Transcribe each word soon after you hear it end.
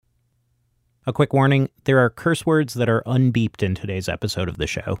A quick warning, there are curse words that are unbeeped in today's episode of the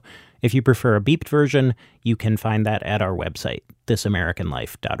show. If you prefer a beeped version, you can find that at our website,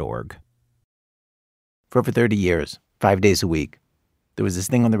 thisamericanlife.org. For over 30 years, 5 days a week, there was this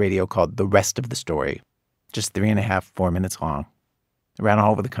thing on the radio called The Rest of the Story, just 3.5, 4 minutes long, around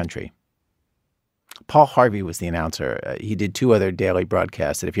all over the country. Paul Harvey was the announcer. He did 2 other daily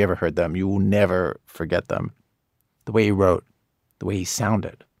broadcasts that if you ever heard them, you will never forget them. The way he wrote, the way he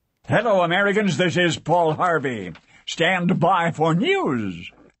sounded. Hello, Americans. This is Paul Harvey. Stand by for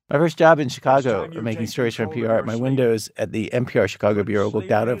news. My first job in Chicago, making stories for NPR, my windows at the NPR Chicago Bureau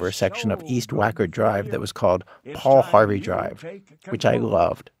looked out over a section of East Wacker Drive that was called Paul Harvey Drive, which I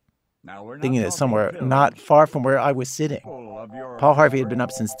loved, thinking that somewhere not far from where I was sitting, Paul Harvey had been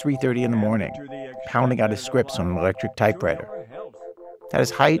up since 3:30 in the morning, pounding out his scripts on an electric typewriter. At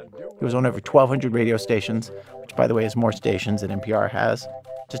his height, he was on over 1,200 radio stations, which, by the way, is more stations than NPR has.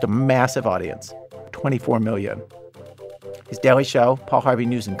 Just a massive audience, 24 million. His daily show, Paul Harvey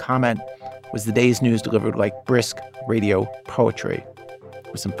News and Comment, was the day's news delivered like brisk radio poetry,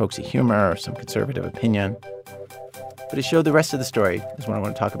 with some folksy humor, some conservative opinion. But his show, The Rest of the Story, is what I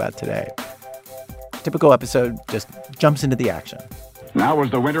want to talk about today. Typical episode just jumps into the action. Now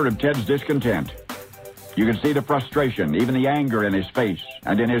was the winter of Ted's discontent. You could see the frustration, even the anger in his face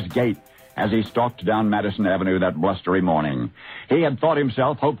and in his gait as he stalked down Madison Avenue that blustery morning. He had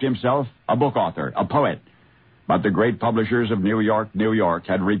hoped himself, a book author, a poet. But the great publishers of New York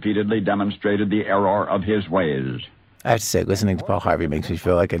had repeatedly demonstrated the error of his ways. I have to say, listening to Paul Harvey makes me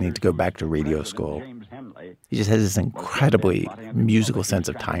feel like I need to go back to radio school. He just has this incredibly musical sense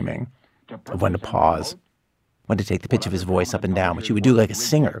of timing, of when to pause, when to take the pitch of his voice up and down, which he would do like a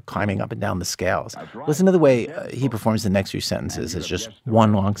singer climbing up and down the scales. Listen to the way he performs the next few sentences as just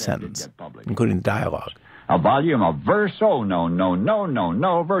one long sentence, including the dialogue. A volume of verse? Oh,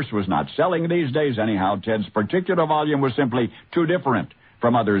 no. Verse was not selling these days anyhow. Ted's particular volume was simply too different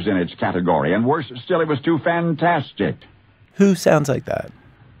from others in its category. And worse still, it was too fantastic. Who sounds like that?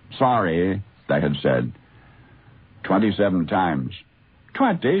 Sorry, they had said. 27 times.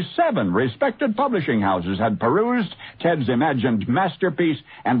 27 respected publishing houses had perused Ted's imagined masterpiece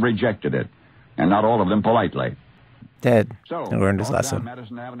and rejected it. And not all of them politely. Ted had learned his lesson.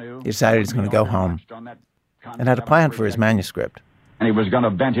 He decided he's going to go home and had a plan for his manuscript. And he was going to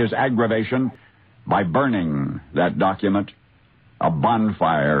vent his aggravation by burning that document, a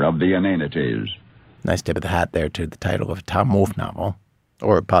bonfire of the inanities. Nice tip of the hat there to the title of a Tom Wolfe novel,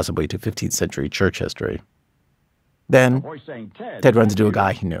 or possibly to 15th century church history. Then, Ted runs into a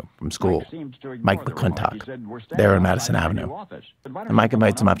guy he knew from school, Mike McClintock, there on Madison Avenue. And Mike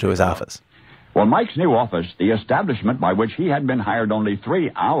invites him up to his office. Well, Mike's new office, the establishment by which he had been hired only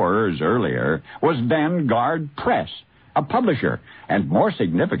 3 hours earlier, was Vanguard Press, a publisher, and more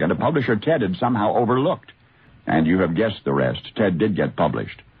significant, a publisher Ted had somehow overlooked. And you have guessed the rest. Ted did get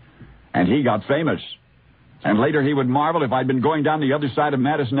published. And he got famous. And later he would marvel if I'd been going down the other side of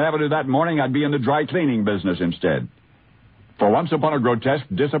Madison Avenue that morning, I'd be in the dry cleaning business instead. For once upon a grotesque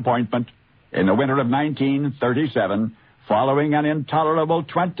disappointment, in the winter of 1937, following an intolerable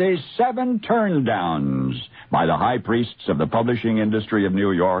 27 turndowns by the high priests of the publishing industry of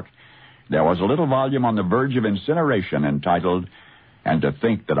New York, there was a little volume on the verge of incineration entitled, And to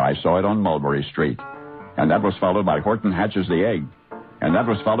Think That I Saw It on Mulberry Street. And that was followed by Horton Hatches the Egg. And that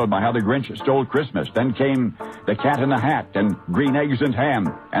was followed by How the Grinch Stole Christmas. Then came The Cat in the Hat and Green Eggs and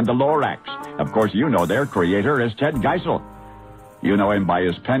Ham and The Lorax. Of course, you know their creator is Ted Geisel. You know him by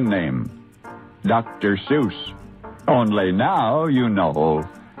his pen name, Dr. Seuss. Only now you know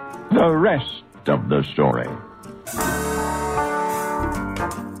the rest of the story.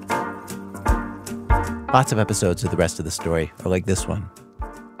 Lots of episodes of The Rest of the Story are like this one,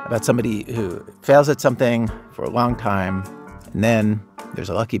 about somebody who fails at something for a long time, and then there's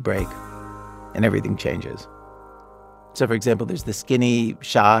a lucky break, and everything changes. So, for example, there's the skinny,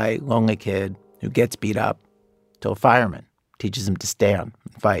 shy, lonely kid who gets beat up till a fireman teaches him to stand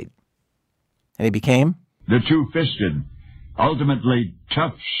and fight. And he became the two-fisted, ultimately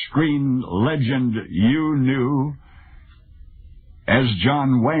tough screen legend you knew as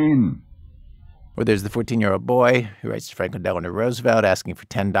John Wayne. Or there's the 14-year-old boy who writes to Franklin Delano Roosevelt asking for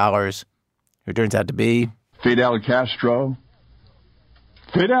 $10, who turns out to be Fidel Castro.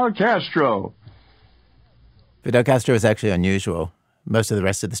 Fidel Castro. Fidel Castro is actually unusual. Most of the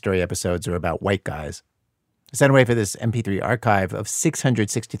Rest of the Story episodes are about white guys. I sent away for this MP3 archive of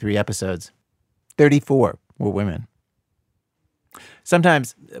 663 episodes. 34 were women.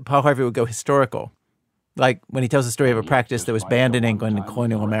 Sometimes Paul Harvey would go historical, like when he tells the story of a practice that was banned in England in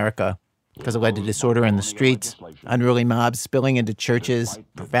colonial America because it led to disorder in the streets, unruly mobs spilling into churches,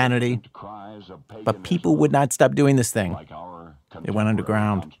 profanity. But people would not stop doing this thing. It went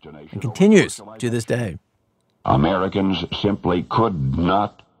underground and continues to this day. Americans simply could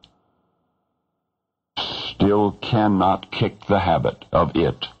not, still cannot kick the habit of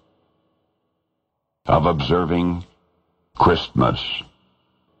observing Christmas.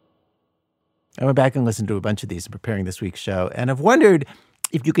 I went back and listened to a bunch of these in preparing this week's show, and I've wondered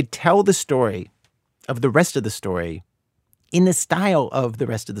if you could tell the story of the rest of the story in the style of the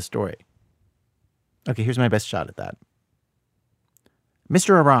rest of the story. Okay, here's my best shot at that.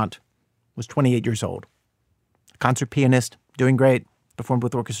 Mr. Arant was 28 years old. A concert pianist, doing great, performed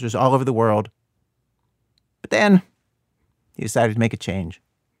with orchestras all over the world. But then he decided to make a change.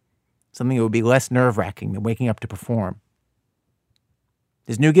 Something that would be less nerve-wracking than waking up to perform.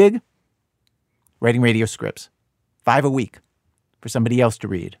 His new gig? Writing radio scripts. 5 a week for somebody else to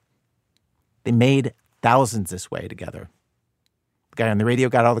read. They made thousands this way together. The guy on the radio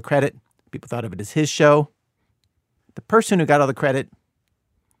got all the credit. People thought of it as his show. The person who got all the credit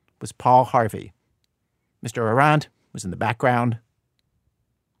was Paul Harvey. Mr. Arant was in the background.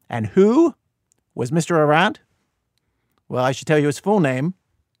 And who was Mr. Arant? Well, I should tell you his full name.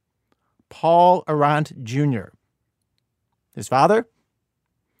 Paul Arant Jr. His father?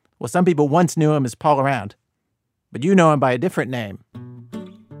 Well, some people once knew him as Paul Arant, but you know him by a different name.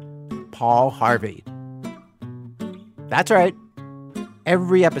 Paul Harvey. That's right.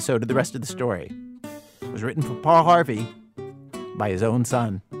 Every episode of the rest of the story was written for Paul Harvey by his own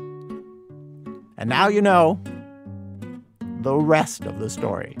son. And now you know the rest of the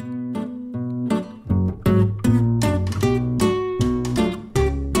story.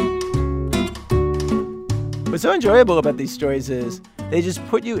 What's so enjoyable about these stories is they just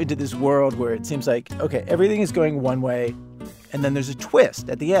put you into this world where it seems like, okay, everything is going one way, and then there's a twist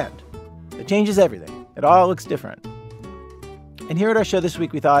at the end that changes everything. It all looks different. And here at our show this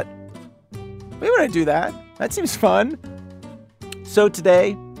week, we thought, we want to do that. That seems fun. So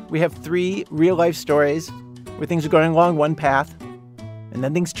today, we have 3 real-life stories where things are going along one path, and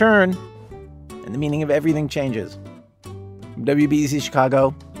then things turn, and the meaning of everything changes. From WBEZ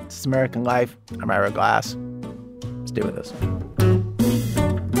Chicago, This American Life, I'm Ira Glass. Let's do this.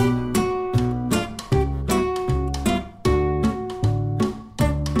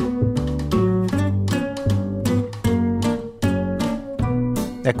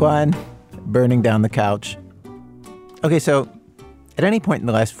 Equine, burning down the couch. Okay, so at any point in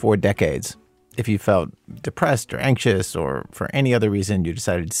the last 4 decades, if you felt depressed or anxious or for any other reason you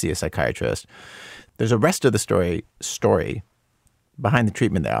decided to see a psychiatrist, there's a rest of the story behind the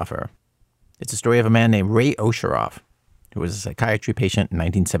treatment they offer. It's a story of a man named Ray Osheroff, who was a psychiatry patient in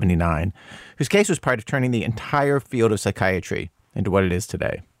 1979, whose case was part of turning the entire field of psychiatry into what it is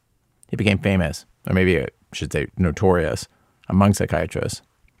today. He became famous, or maybe I should say notorious, among psychiatrists.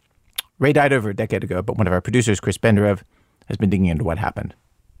 Ray died over a decade ago, but one of our producers, Chris Benderev, has been digging into what happened.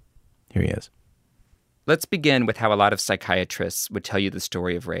 Here he is. Let's begin with how a lot of psychiatrists would tell you the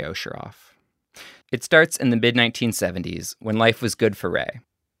story of Ray Osheroff. It starts in the mid-1970s, when life was good for Ray.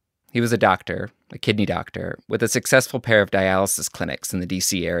 He was a doctor, a kidney doctor, with a successful pair of dialysis clinics in the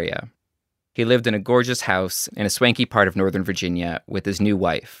D.C. area. He lived in a gorgeous house in a swanky part of Northern Virginia with his new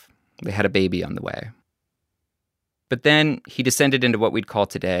wife. They had a baby on the way. But then he descended into what we'd call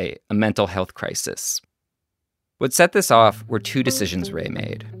today a mental health crisis. What set this off were 2 decisions Ray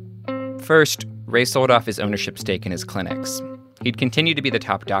made. First, Ray sold off his ownership stake in his clinics. He'd continue to be the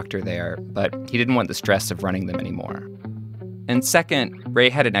top doctor there, but he didn't want the stress of running them anymore. And second, Ray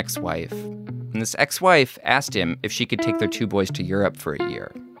had an ex-wife. And this ex-wife asked him if she could take their 2 boys to Europe for a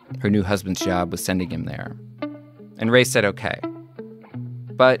year. Her new husband's job was sending him there. And Ray said okay.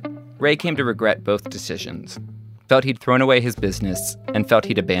 But Ray came to regret both decisions. Felt he'd thrown away his business, and felt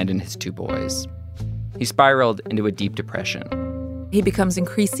he'd abandoned his 2 boys. He spiraled into a deep depression. He becomes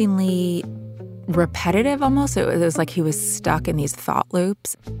increasingly repetitive almost. It was like he was stuck in these thought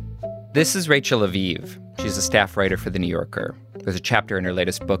loops. This is Rachel Aviv. She's a staff writer for The New Yorker. There's a chapter in her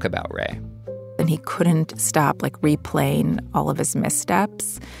latest book about Ray. And he couldn't stop replaying all of his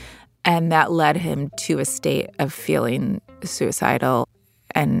missteps. And that led him to a state of feeling suicidal.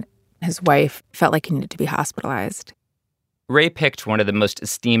 And his wife felt like he needed to be hospitalized. Ray picked one of the most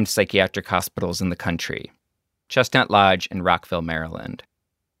esteemed psychiatric hospitals in the country, Chestnut Lodge in Rockville, Maryland.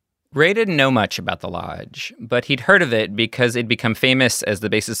 Ray didn't know much about the lodge, but he'd heard of it because it'd become famous as the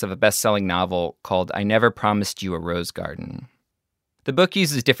basis of a best-selling novel called I Never Promised You a Rose Garden. The book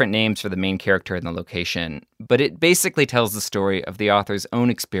uses different names for the main character and the location, but it basically tells the story of the author's own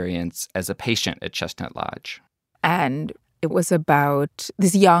experience as a patient at Chestnut Lodge. And It was about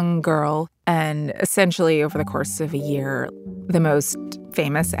this young girl, and essentially over the course of a year, the most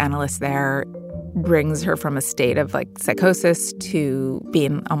famous analyst there brings her from a state of psychosis to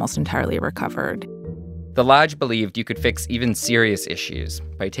being almost entirely recovered. The Lodge believed you could fix even serious issues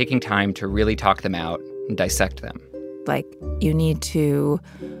by taking time to really talk them out and dissect them. You need to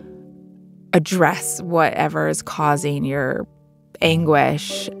address whatever is causing your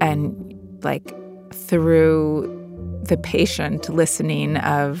anguish, and through the patient listening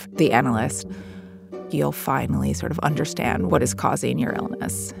of the analyst, you'll finally sort of understand what is causing your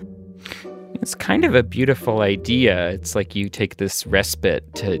illness. It's kind of a beautiful idea. It's like you take this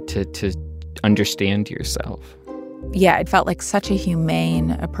respite to understand yourself. Yeah, it felt like such a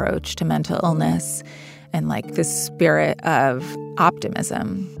humane approach to mental illness, and this spirit of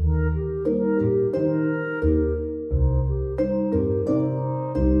optimism.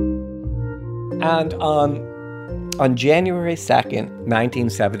 And on January 2nd,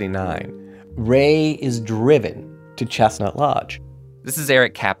 1979, Ray is driven to Chestnut Lodge. This is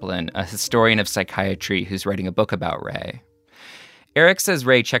Eric Kaplan, a historian of psychiatry who's writing a book about Ray. Eric says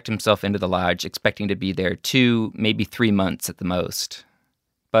Ray checked himself into the lodge expecting to be there 2, maybe 3 months at the most.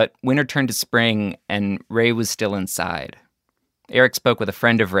 But winter turned to spring, and Ray was still inside. Eric spoke with a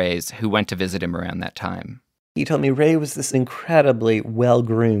friend of Ray's who went to visit him around that time. He told me Ray was this incredibly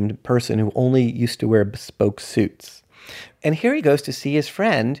well-groomed person who only used to wear bespoke suits. And here he goes to see his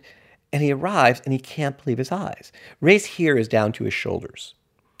friend, and he arrives, and he can't believe his eyes. Ray's hair is down to his shoulders.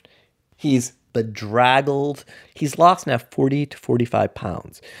 He's bedraggled. He's lost now 40 to 45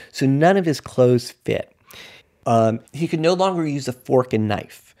 pounds. So none of his clothes fit. He could no longer use a fork and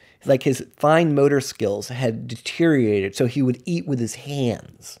knife. His fine motor skills had deteriorated, so he would eat with his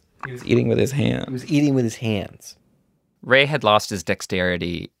hands. He was eating with his hands. Ray had lost his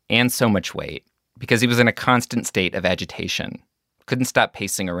dexterity and so much weight because he was in a constant state of agitation. Couldn't stop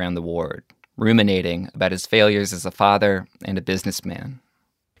pacing around the ward, ruminating about his failures as a father and a businessman.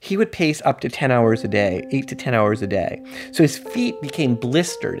 He would pace up to 10 hours a day, 8 to 10 hours a day. So his feet became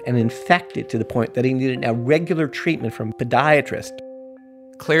blistered and infected to the point that he needed now regular treatment from a podiatrist.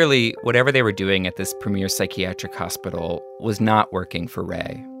 Clearly, whatever they were doing at this premier psychiatric hospital was not working for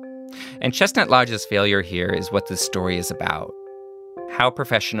Ray. And Chestnut Lodge's failure here is what this story is about. How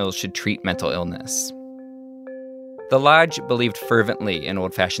professionals should treat mental illness. The Lodge believed fervently in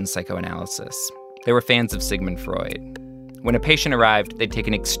old-fashioned psychoanalysis. They were fans of Sigmund Freud. When a patient arrived, they'd take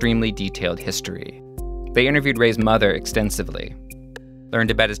an extremely detailed history. They interviewed Ray's mother extensively,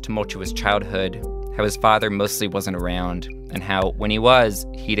 learned about his tumultuous childhood, how his father mostly wasn't around, and how, when he was,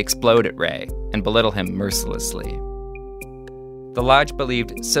 he'd explode at Ray and belittle him mercilessly. The Lodge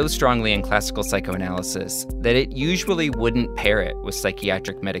believed so strongly in classical psychoanalysis that it usually wouldn't pair it with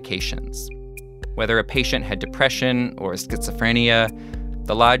psychiatric medications. Whether a patient had depression or schizophrenia,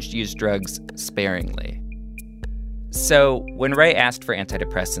 the Lodge used drugs sparingly. So when Ray asked for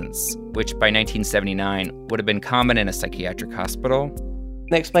antidepressants, which by 1979 would have been common in a psychiatric hospital,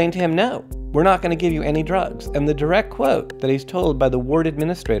 they explained to him, no, we're not going to give you any drugs. And the direct quote that he's told by the ward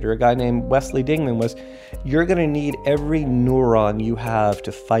administrator, a guy named Wesley Dingman, was, you're going to need every neuron you have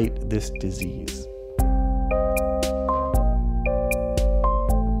to fight this disease.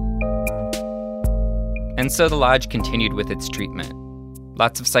 And so the Lodge continued with its treatment.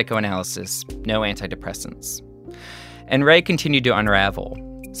 Lots of psychoanalysis, no antidepressants. And Ray continued to unravel.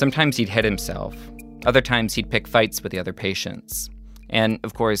 Sometimes he'd hit himself. Other times he'd pick fights with the other patients. And,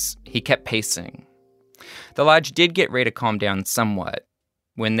 of course, he kept pacing. The Lodge did get Ray to calm down somewhat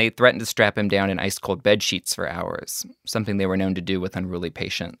when they threatened to strap him down in ice-cold bed sheets for hours, something they were known to do with unruly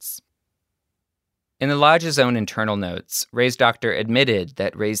patients. In the Lodge's own internal notes, Ray's doctor admitted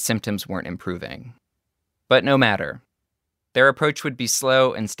that Ray's symptoms weren't improving. But no matter. Their approach would be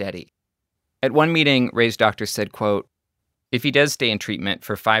slow and steady. At one meeting, Ray's doctor said, quote, if he does stay in treatment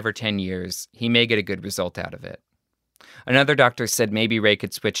for 5 or 10 years, he may get a good result out of it. Another doctor said maybe Ray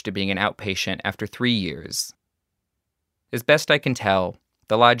could switch to being an outpatient after 3 years. As best I can tell,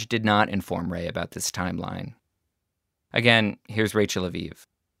 the Lodge did not inform Ray about this timeline. Again, here's Rachel Aviv.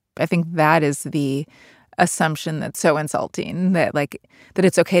 I think that is the assumption that's so insulting, that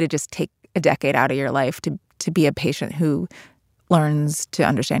it's okay to just take a decade out of your life to be a patient who learns to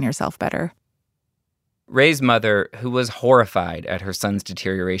understand yourself better. Ray's mother, who was horrified at her son's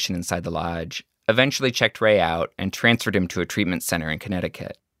deterioration inside the Lodge, eventually checked Ray out and transferred him to a treatment center in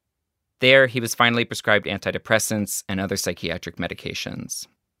Connecticut. There, he was finally prescribed antidepressants and other psychiatric medications.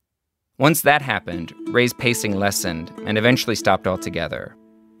 Once that happened, Ray's pacing lessened and eventually stopped altogether.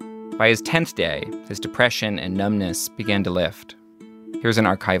 By his 10th day, his depression and numbness began to lift. Here's an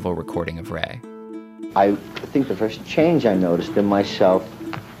archival recording of Ray. I think the first change I noticed in myself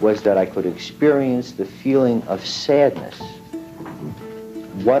was that I could experience the feeling of sadness.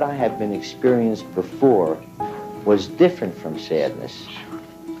 What I had been experienced before was different from sadness.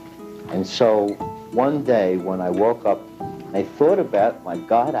 And so one day when I woke up, I thought about, my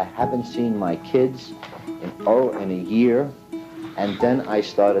God, I haven't seen my kids in a year, and then I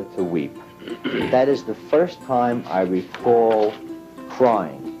started to weep. That is the first time I recall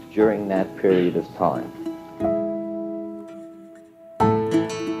crying during that period of time.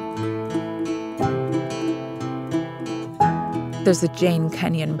 There's a Jane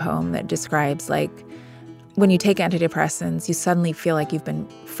Kenyon poem that describes, like, when you take antidepressants, you suddenly feel like you've been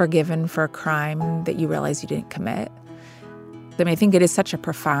forgiven for a crime that you realize you didn't commit. I mean, I think it is such a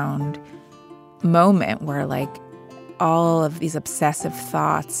profound moment where, like, all of these obsessive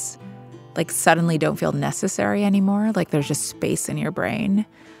thoughts, like, suddenly don't feel necessary anymore. Like, there's just space in your brain.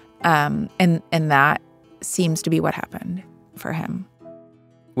 And that seems to be what happened for him.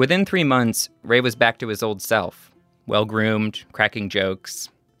 Within 3 months, Ray was back to his old self, well-groomed, cracking jokes.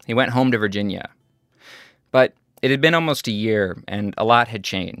 He went home to Virginia. But it had been almost a year, and a lot had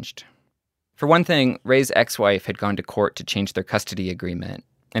changed. For one thing, Ray's ex-wife had gone to court to change their custody agreement,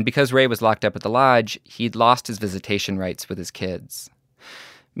 and because Ray was locked up at the lodge, he'd lost his visitation rights with his kids.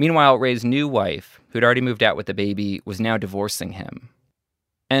 Meanwhile, Ray's new wife, who'd already moved out with the baby, was now divorcing him.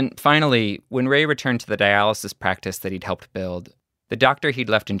 And finally, when Ray returned to the dialysis practice that he'd helped build, the doctor he'd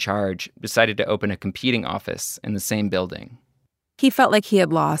left in charge decided to open a competing office in the same building. He felt like he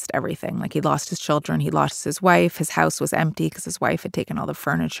had lost everything. Like, he'd lost his children, he lost his wife, his house was empty because his wife had taken all the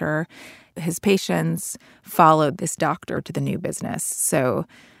furniture. His patients followed this doctor to the new business, so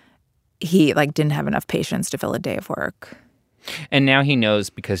he, like, didn't have enough patients to fill a day of work. And now he knows,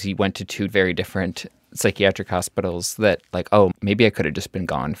 because he went to 2 very different psychiatric hospitals, that, like, oh, maybe I could have just been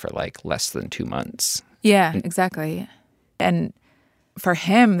gone for, like, less than 2 months. Yeah, exactly. And for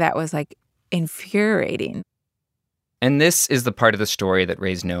him, that was, like, infuriating. And this is the part of the story that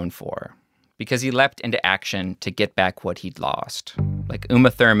Ray's known for, because he leapt into action to get back what he'd lost, like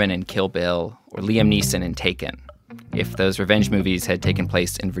Uma Thurman in Kill Bill or Liam Neeson in Taken, if those revenge movies had taken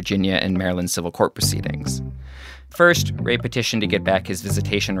place in Virginia and Maryland civil court proceedings. First, Ray petitioned to get back his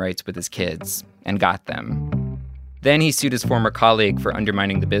visitation rights with his kids, and got them. Then he sued his former colleague for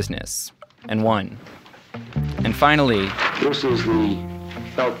undermining the business, and won. And finally, this is the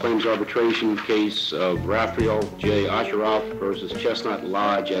Health Claims Arbitration case of Raphael J. Asheroff versus Chestnut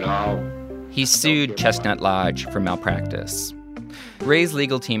Lodge et al. He sued Chestnut Lodge for malpractice. Ray's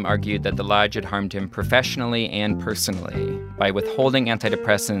legal team argued that the lodge had harmed him professionally and personally by withholding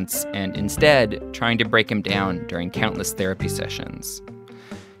antidepressants and instead trying to break him down during countless therapy sessions.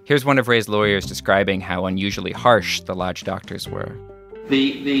 Here's one of Ray's lawyers describing how unusually harsh the lodge doctors were.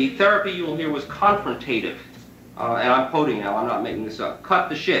 The therapy you will hear was confrontative. And I'm quoting now, I'm not making this up. Cut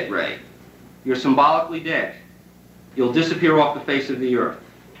the shit, Ray. You're symbolically dead. You'll disappear off the face of the earth.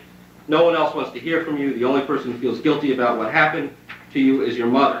 No one else wants to hear from you. The only person who feels guilty about what happened to you is your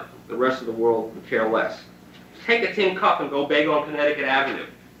mother. The rest of the world would care less. Take a tin cup and go beg on Connecticut Avenue.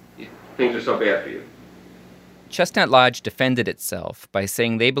 Things are so bad for you. Chestnut Lodge defended itself by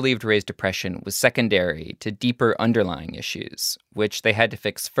saying they believed Ray's depression was secondary to deeper underlying issues, which they had to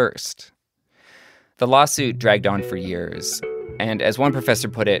fix first. The lawsuit dragged on for years, and as one professor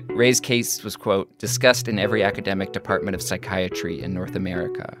put it, Ray's case was, quote, discussed in every academic department of psychiatry in North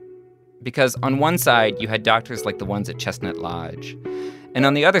America. Because on one side, you had doctors like the ones at Chestnut Lodge, and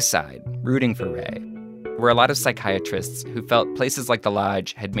on the other side, rooting for Ray, were a lot of psychiatrists who felt places like the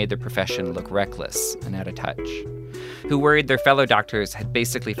Lodge had made their profession look reckless and out of touch, who worried their fellow doctors had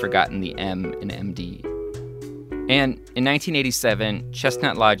basically forgotten the M in MD. And in 1987,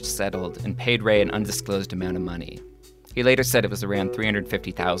 Chestnut Lodge settled and paid Ray an undisclosed amount of money. He later said it was around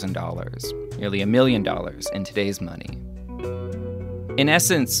 $350,000, nearly $1 million in today's money. In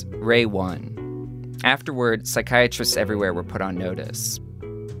essence, Ray won. Afterward, psychiatrists everywhere were put on notice.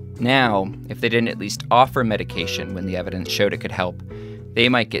 Now, if they didn't at least offer medication when the evidence showed it could help, they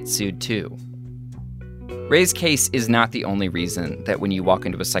might get sued too. Ray's case is not the only reason that when you walk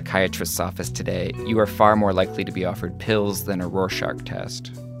into a psychiatrist's office today, you are far more likely to be offered pills than a Rorschach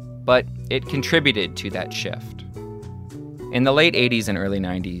test. But it contributed to that shift. In the late 80s and early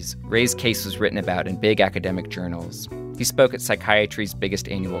 90s, Ray's case was written about in big academic journals. He spoke at psychiatry's biggest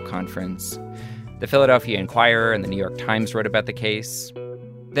annual conference. The Philadelphia Inquirer and the New York Times wrote about the case.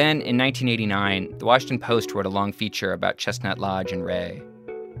 Then, in 1989, the Washington Post wrote a long feature about Chestnut Lodge and Ray.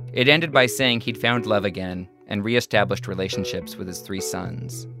 It ended by saying he'd found love again and reestablished relationships with his 3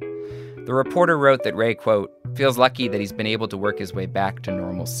 sons. The reporter wrote that Ray, quote, feels lucky that he's been able to work his way back to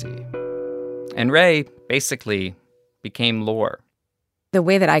normalcy. And Ray basically became lore. The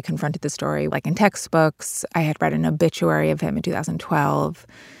way that I confronted the story, like in textbooks, I had read an obituary of him in 2012,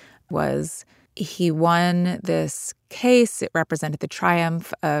 was he won this case. It represented the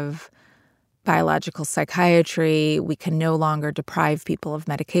triumph of biological psychiatry. We can no longer deprive people of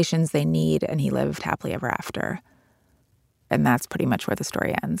medications they need, and he lived happily ever after. And that's pretty much where the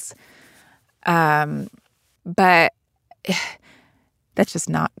story ends. But that's just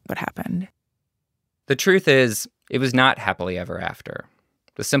not what happened. The truth is, it was not happily ever after.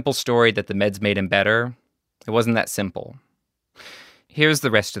 The simple story that the meds made him better, it wasn't that simple. Here's the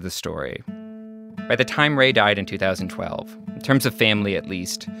rest of the story. By the time Ray died in 2012, in terms of family at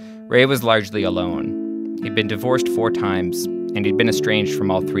least, Ray was largely alone. He'd been divorced 4 times, and he'd been estranged from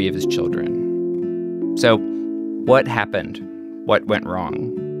all 3 of his children. So, what happened? What went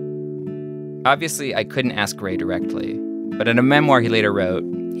wrong? Obviously, I couldn't ask Ray directly, but in a memoir he later wrote,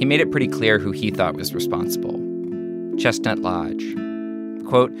 he made it pretty clear who he thought was responsible. Chestnut Lodge.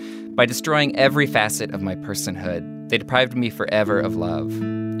 Quote, "By destroying every facet of my personhood, they deprived me forever of love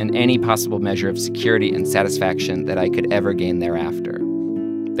and any possible measure of security and satisfaction that I could ever gain thereafter.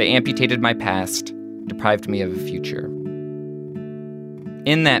 They amputated my past, deprived me of a future."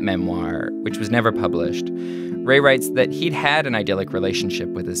 In that memoir, which was never published, Ray writes that he'd had an idyllic relationship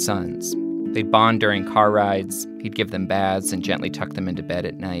with his sons. They'd bond during car rides, he'd give them baths and gently tuck them into bed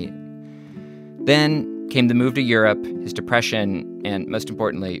at night. Then came the move to Europe, his depression, and most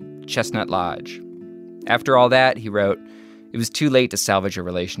importantly, Chestnut Lodge. After all that, he wrote, it was too late to salvage a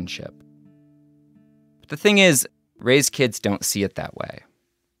relationship. But the thing is, Ray's kids don't see it that way.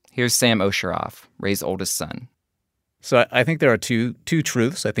 Here's Sam Osheroff, Ray's oldest son. So I think there are two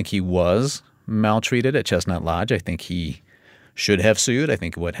truths. I think he was maltreated at Chestnut Lodge. I think he should have sued. I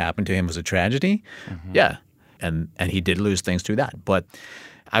think what happened to him was a tragedy. Mm-hmm. Yeah. And he did lose things through that. But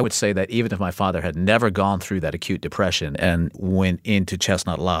I would say that even if my father had never gone through that acute depression and went into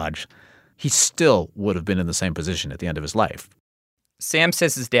Chestnut Lodge, he still would have been in the same position at the end of his life. Sam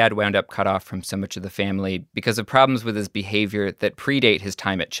says his dad wound up cut off from so much of the family because of problems with his behavior that predate his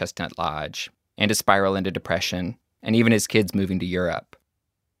time at Chestnut Lodge and his spiral into depression, and even his kids moving to Europe.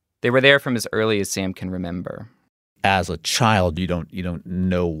 They were there from as early as Sam can remember. As a child, you don't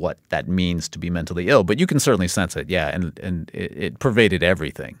know what that means to be mentally ill, but you can certainly sense it, yeah, and it pervaded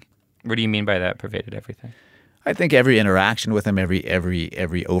everything. What do you mean by that, pervaded everything? I think every interaction with him,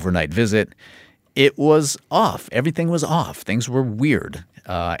 every overnight visit, it was off. Everything was off. Things were weird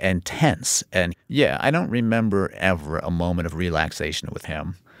and tense. And yeah, I don't remember ever a moment of relaxation with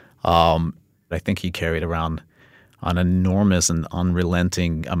him. I think he carried around an enormous and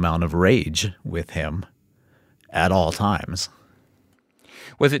unrelenting amount of rage with him at all times.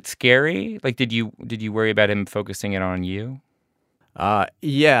 Was it scary? Like, did you worry about him focusing it on you?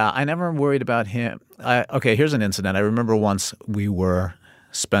 Yeah, I never worried about him. Okay, here's an incident. I remember once we were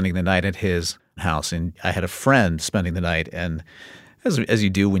spending the night at his house, and I had a friend spending the night, and as you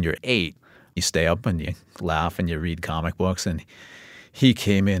do when you're 8, you stay up and you laugh and you read comic books, and he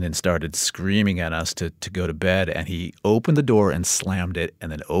came in and started screaming at us to go to bed, and he opened the door and slammed it,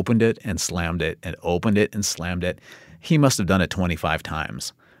 and then opened it and slammed it, and opened it and slammed it. He must have done it 25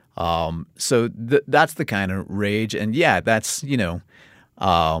 times. So that's the kind of rage. And yeah, that's,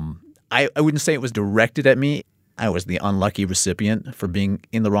 I wouldn't say it was directed at me. I was the unlucky recipient for being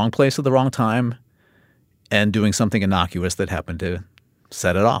in the wrong place at the wrong time and doing something innocuous that happened to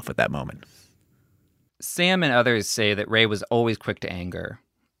set it off at that moment. Sam and others say that Ray was always quick to anger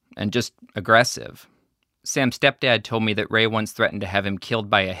and just aggressive. Sam's stepdad told me that Ray once threatened to have him killed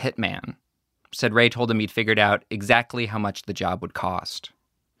by a hitman. Said Ray told him he'd figured out exactly how much the job would cost.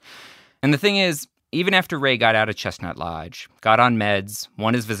 And the thing is, even after Ray got out of Chestnut Lodge, got on meds,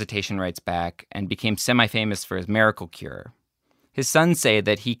 won his visitation rights back, and became semi-famous for his miracle cure, his sons say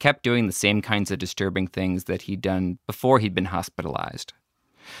that he kept doing the same kinds of disturbing things that he'd done before he'd been hospitalized.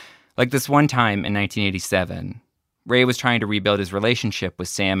 Like this one time in 1987, Ray was trying to rebuild his relationship with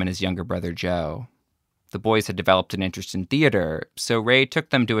Sam and his younger brother Joe. The boys had developed an interest in theater, so Ray took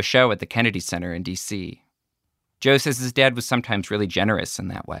them to a show at the Kennedy Center in D.C. Joe says his dad was sometimes really generous in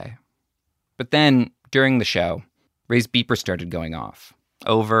that way. But then, during the show, Ray's beeper started going off,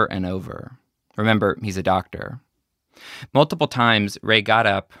 over and over. Remember, he's a doctor. Multiple times, Ray got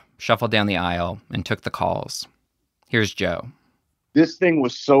up, shuffled down the aisle, and took the calls. Here's Joe. This thing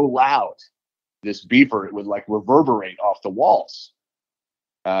was so loud, this beeper, it would like reverberate off the walls.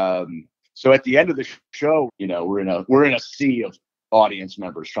 So at the end of the show, we're in a sea of audience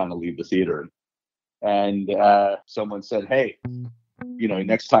members trying to leave the theater. And someone said, hey,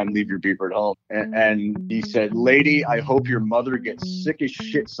 next time leave your beeper at home. And he said, lady, I hope your mother gets sick as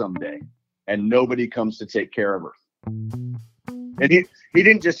shit someday. and nobody comes to take care of her. And he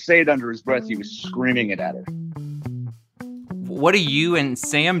didn't just say it under his breath. He was screaming it at her. What do you and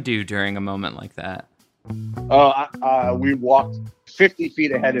Sam do during a moment like that? We walked 50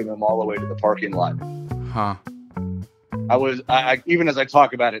 feet ahead of him all the way to the parking lot. Huh. I even as I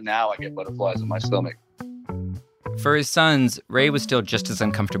talk about it now, I get butterflies in my stomach. For his sons, Ray was still just as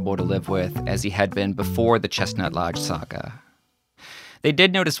uncomfortable to live with as he had been before the Chestnut Lodge saga. They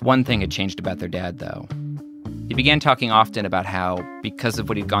did notice one thing had changed about their dad, though. He began talking often about how, because of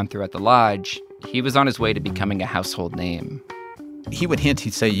what he'd gone through at the lodge, he was on his way to becoming a household name. He would hint,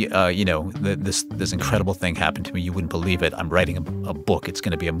 he'd say, this incredible thing happened to me. You wouldn't believe it. I'm writing a book. It's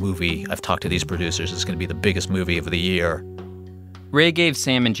going to be a movie. I've talked to these producers. It's going to be the biggest movie of the year. Ray gave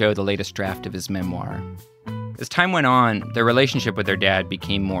Sam and Joe the latest draft of his memoir. As time went on, their relationship with their dad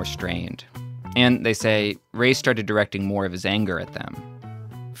became more strained. And they say Ray started directing more of his anger at them.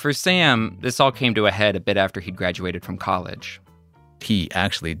 For Sam, this all came to a head a bit after he'd graduated from college. He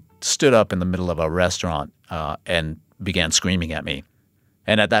actually stood up in the middle of a restaurant and began screaming at me.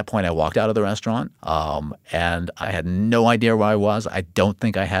 And at that point, I walked out of the restaurant, and I had no idea where I was. I don't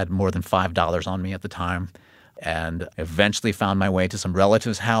think I had more than $5 on me at the time. And eventually found my way to some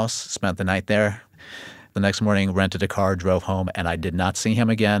relative's house, spent the night there. The next morning, rented a car, drove home, and I did not see him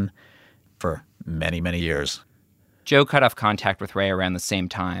again for many, many years. Joe cut off contact with Ray around the same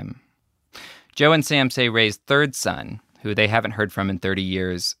time. Joe and Sam say Ray's third son, who they haven't heard from in 30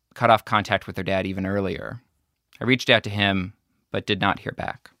 years, cut off contact with their dad even earlier. I reached out to him, but did not hear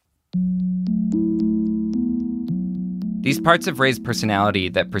back. These parts of Ray's personality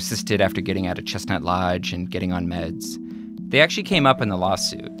that persisted after getting out of Chestnut Lodge and getting on meds, they actually came up in the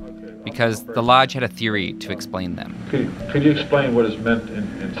lawsuit because the lodge had a theory to explain them. Could you explain what is meant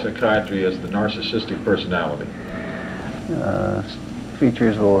in psychiatry as the narcissistic personality?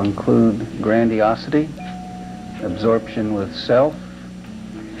 Features will include grandiosity, absorption with self,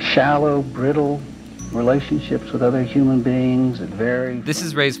 shallow, brittle relationships with other human beings that vary. This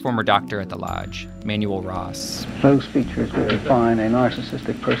is Ray's former doctor at the lodge, Manuel Ross. Those features would define a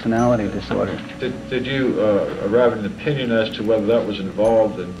narcissistic personality disorder. Did you arrive at an opinion as to whether that was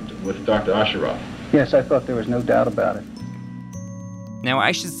involved with Dr. Asheroff? Yes, I thought there was no doubt about it. Now,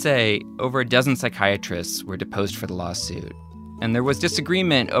 I should say, over a dozen psychiatrists were deposed for the lawsuit, and there was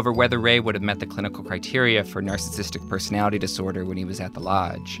disagreement over whether Ray would have met the clinical criteria for narcissistic personality disorder when he was at the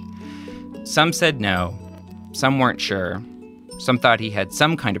lodge. Some said no, some weren't sure, some thought he had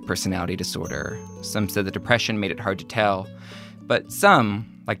some kind of personality disorder, some said the depression made it hard to tell, but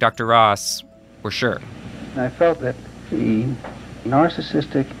some, like Dr. Ross, were sure. I felt that the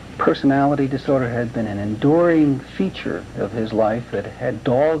narcissistic personality disorder had been an enduring feature of his life that had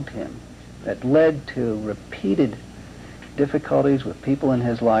dogged him, that led to repeated difficulties with people in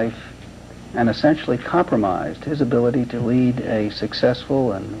his life and essentially compromised his ability to lead a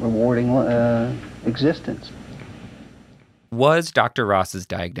successful and rewarding existence. Was Dr. Ross's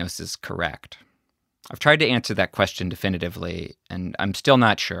diagnosis correct? I've tried to answer that question definitively, and I'm still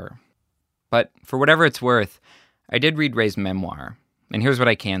not sure. But for whatever it's worth, I did read Ray's memoir, and here's what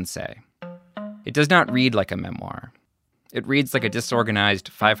I can say. It does not read like a memoir. It reads like a disorganized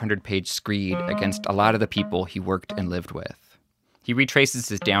 500-page screed against a lot of the people he worked and lived with. He retraces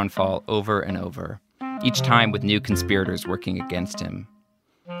his downfall over and over, each time with new conspirators working against him.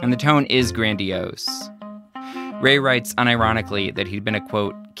 And the tone is grandiose. Ray writes unironically that he'd been a,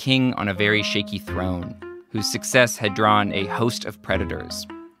 quote, king on a very shaky throne, whose success had drawn a host of predators.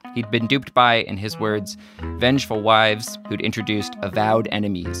 He'd been duped by, in his words, vengeful wives who'd introduced avowed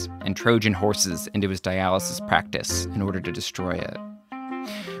enemies and Trojan horses into his dialysis practice in order to destroy it.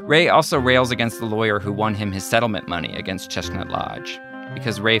 Ray also rails against the lawyer who won him his settlement money against Chestnut Lodge,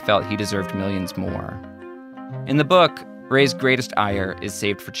 because Ray felt he deserved millions more. In the book, Ray's greatest ire is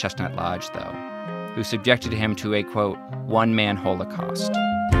saved for Chestnut Lodge, though, who subjected him to a, quote, one-man holocaust.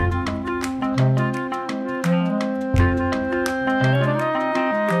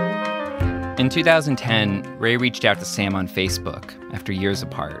 In 2010, Ray reached out to Sam on Facebook after years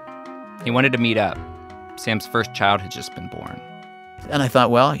apart. He wanted to meet up. Sam's first child had just been born. And I thought,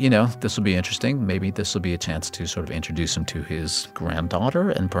 well, this will be interesting. Maybe this will be a chance to sort of introduce him to his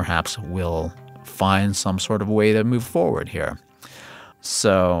granddaughter, and perhaps we'll find some sort of way to move forward here.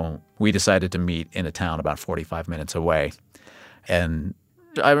 So we decided to meet in a town about 45 minutes away. And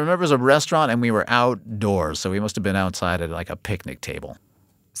I remember it was a restaurant, and we were outdoors, so we must have been outside at like a picnic table.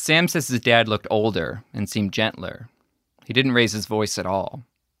 Sam says his dad looked older and seemed gentler. He didn't raise his voice at all.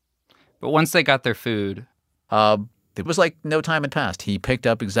 But once they got their food... It was like no time had passed. He picked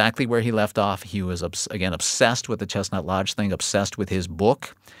up exactly where he left off. He was, again, obsessed with the Chestnut Lodge thing, obsessed with his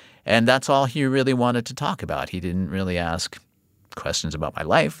book. And that's all he really wanted to talk about. He didn't really ask questions about my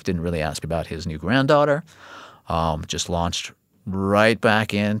life, didn't really ask about his new granddaughter, just launched right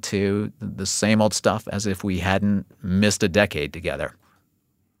back into the same old stuff as if we hadn't missed a decade together.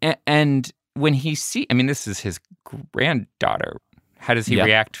 And when he this is his granddaughter. How does he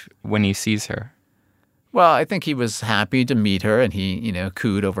react when he sees her? Well, I think he was happy to meet her, and he,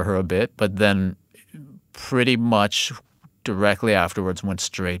 cooed over her a bit, but then pretty much directly afterwards went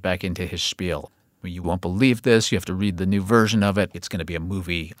straight back into his spiel. You won't believe this. You have to read the new version of it. It's going to be a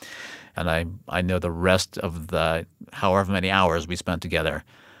movie. And I know the rest of the however many hours we spent together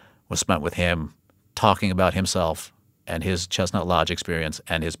was spent with him talking about himself and his Chestnut Lodge experience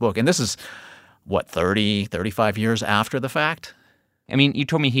and his book. And this is, 35 years after the fact? I mean, you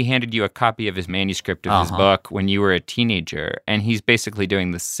told me he handed you a copy of his manuscript of his book when you were a teenager, and he's basically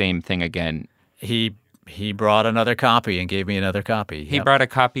doing the same thing again. He brought another copy and gave me another copy. He brought a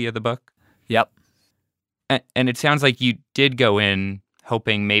copy of the book? Yep. And it sounds like you did go in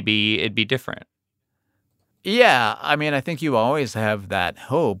hoping maybe it'd be different. Yeah. I mean, I think you always have that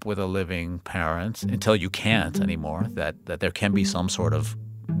hope with a living parent until you can't anymore, that there can be some sort of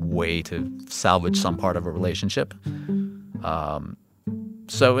way to salvage some part of a relationship.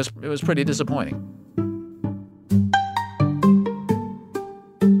 So it was pretty disappointing.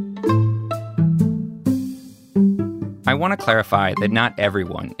 I want to clarify that not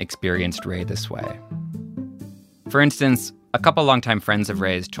everyone experienced Ray this way. For instance, a couple longtime friends of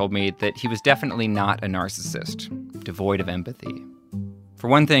Ray's told me that he was definitely not a narcissist, devoid of empathy. For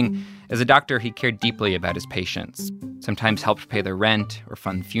one thing, as a doctor, he cared deeply about his patients, sometimes helped pay their rent or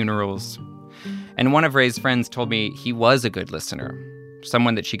fund funerals. And one of Ray's friends told me he was a good listener,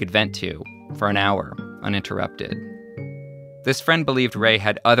 someone that she could vent to for an hour, uninterrupted. This friend believed Ray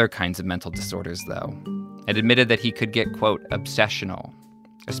had other kinds of mental disorders, though, and admitted that he could get, quote, obsessional,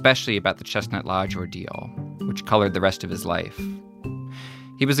 especially about the Chestnut Lodge ordeal, which colored the rest of his life.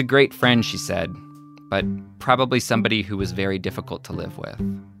 He was a great friend, she said, but probably somebody who was very difficult to live with.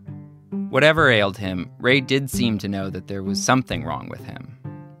 Whatever ailed him, Ray did seem to know that there was something wrong with him.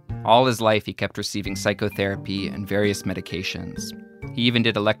 All his life, he kept receiving psychotherapy and various medications. He even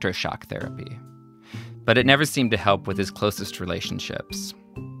did electroshock therapy. But it never seemed to help with his closest relationships.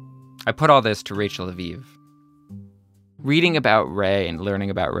 I put all this to Rachel Aviv. Reading about Ray and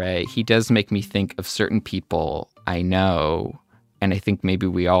learning about Ray, he does make me think of certain people I know, and I think maybe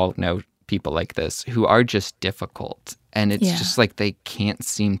we all know people like this, who are just difficult. And it's just like they can't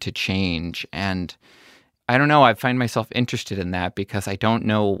seem to change. And I don't know, I find myself interested in that because I don't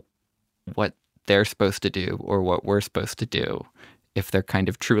know what they're supposed to do or what we're supposed to do if they're kind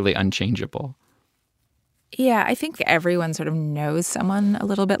of truly unchangeable. Yeah, I think everyone sort of knows someone a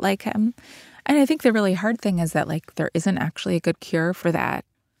little bit like him. And I think the really hard thing is that, there isn't actually a good cure for that.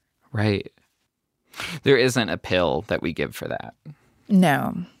 Right. There isn't a pill that we give for that.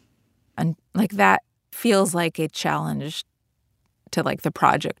 No. And, that feels like a challenge to, the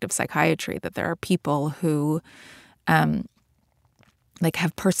project of psychiatry, that there are people who,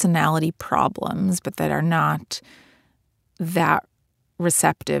 have personality problems, but that are not that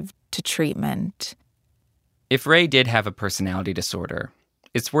receptive to treatment. If Ray did have a personality disorder,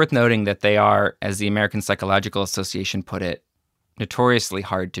 it's worth noting that they are, as the American Psychological Association put it, notoriously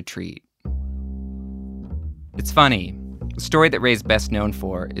hard to treat. It's funny. The story that Ray's best known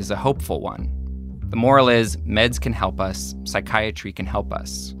for is a hopeful one. The moral is, meds can help us, psychiatry can help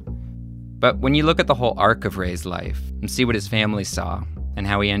us. But when you look at the whole arc of Ray's life and see what his family saw and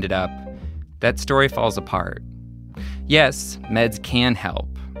how he ended up, that story falls apart. Yes, meds can help,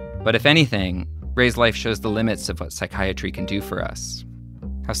 but if anything, Ray's life shows the limits of what psychiatry can do for us.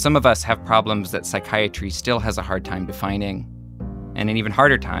 How some of us have problems that psychiatry still has a hard time defining, and an even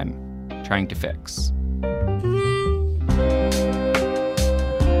harder time trying to fix.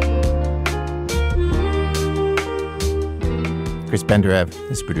 Chris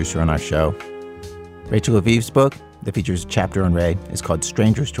Benderev is producer on our show. Rachel Aviv's book, that features a chapter on Ray, is called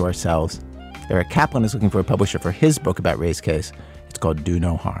Strangers to Ourselves. Eric Kaplan is looking for a publisher for his book about Ray's case. It's called Do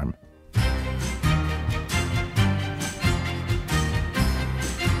No Harm.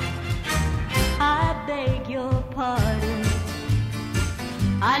 I beg your pardon.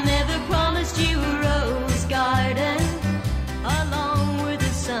 I never promised you a rose garden along with the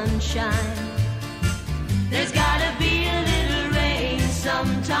sunshine. There's gotta be a little rain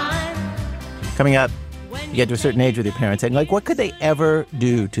sometime. Coming up, you get to a certain age with your parents and what could they ever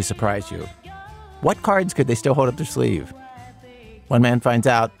do to surprise you? What cards could they still hold up their sleeve? One man finds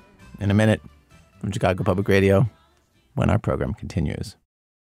out in a minute from Chicago Public Radio when our program continues.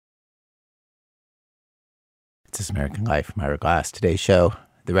 It's This American Life. I'm Ira Glass. Today's show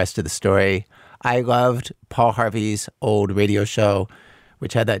the rest of the story. I loved Paul Harvey's old radio show,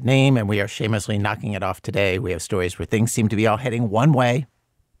 which had that name, and we are shamelessly knocking it off today. We have stories where things seem to be all heading one way,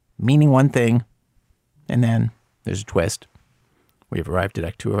 meaning one thing, and then there's a twist. We have arrived at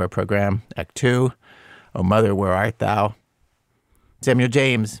Act 2 of our program. Act 2, Oh Mother, Where Art Thou? Samuel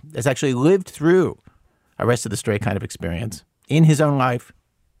James has actually lived through a rest of the story kind of experience in his own life.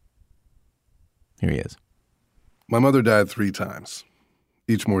 Here he is. My mother died 3 times,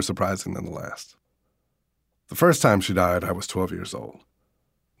 each more surprising than the last. The first time she died, I was 12 years old.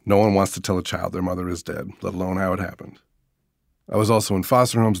 No one wants to tell a child their mother is dead, let alone how it happened. I was also in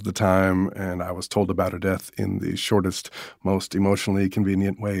foster homes at the time, and I was told about her death in the shortest, most emotionally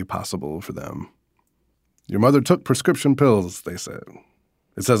convenient way possible for them. Your mother took prescription pills, they said.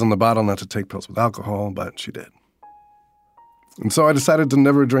 It says on the bottle not to take pills with alcohol, but she did. And so I decided to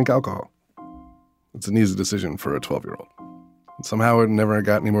never drink alcohol. It's an easy decision for a 12-year-old. And somehow it never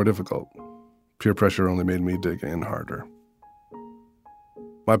got any more difficult. Peer pressure only made me dig in harder.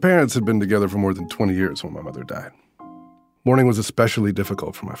 My parents had been together for more than 20 years when my mother died. Mourning was especially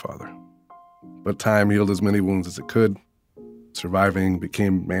difficult for my father. But time healed as many wounds as it could. Surviving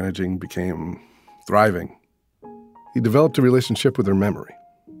became managing, became thriving. He developed a relationship with her memory.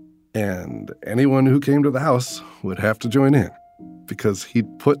 And anyone who came to the house would have to join in, because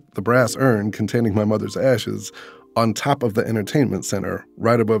he'd put the brass urn containing my mother's ashes on top of the entertainment center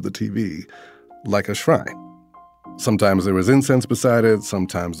right above the TV, like a shrine. Sometimes there was incense beside it,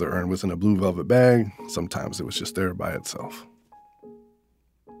 sometimes the urn was in a blue velvet bag, sometimes it was just there by itself.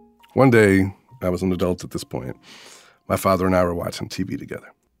 One day, I was an adult at this point, my father and I were watching TV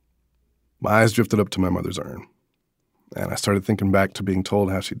together. My eyes drifted up to my mother's urn, and I started thinking back to being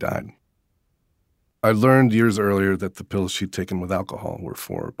told how she died. I learned years earlier that the pills she'd taken with alcohol were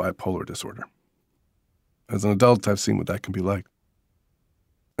for bipolar disorder. As an adult, I've seen what that can be like.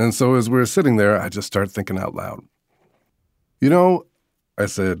 And so as we were sitting there, I just started thinking out loud. You know, I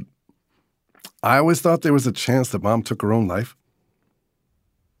said, I always thought there was a chance that Mom took her own life.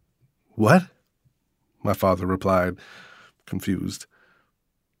 What? My father replied, confused.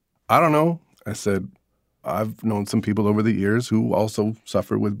 I don't know, I said. I've known some people over the years who also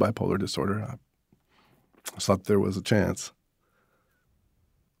suffer with bipolar disorder. I thought there was a chance.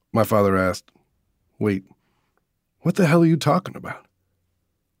 My father asked, wait, what the hell are you talking about?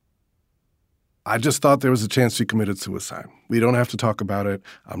 I just thought there was a chance she committed suicide. We don't have to talk about it.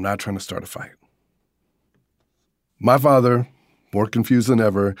 I'm not trying to start a fight. My father, more confused than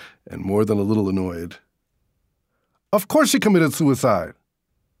ever and more than a little annoyed. Of course she committed suicide.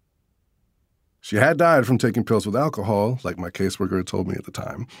 She had died from taking pills with alcohol, like my caseworker had told me at the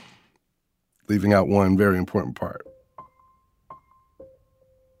time, leaving out one very important part.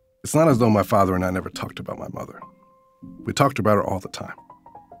 It's not as though my father and I never talked about my mother. We talked about her all the time,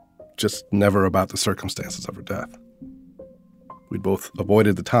 just never about the circumstances of her death. We'd both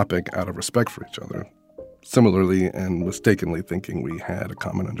avoided the topic out of respect for each other, similarly and mistakenly thinking we had a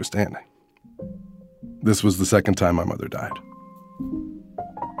common understanding. This was the second time my mother died.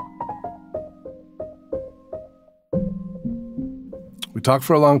 We talked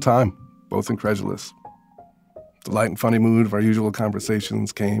for a long time, both incredulous. The light and funny mood of our usual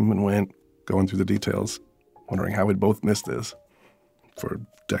conversations came and went, going through the details, wondering how we'd both missed this for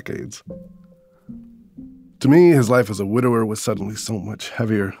decades. To me, his life as a widower was suddenly so much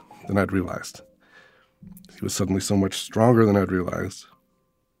heavier than I'd realized. He was suddenly so much stronger than I'd realized.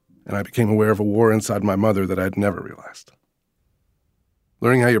 And I became aware of a war inside my mother that I'd never realized.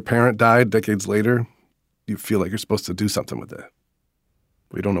 Learning how your parent died decades later, you feel like you're supposed to do something with it.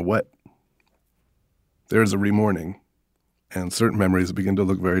 We don't know what. There's a remourning, and certain memories begin to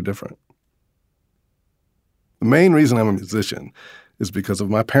look very different. The main reason I'm a musician is because of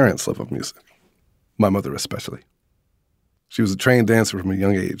my parents' love of music, my mother especially. She was a trained dancer from a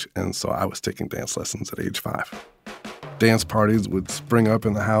young age, and so I was taking dance lessons at age 5. Dance parties would spring up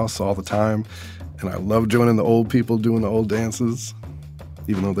in the house all the time, and I loved joining the old people doing the old dances,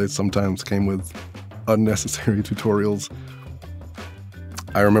 even though they sometimes came with unnecessary tutorials.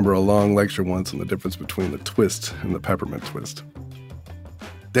 I remember a long lecture once on the difference between the twist and the peppermint twist.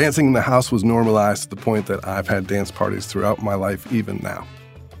 Dancing in the house was normalized to the point that I've had dance parties throughout my life, even now.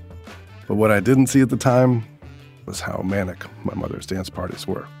 But what I didn't see at the time was how manic my mother's dance parties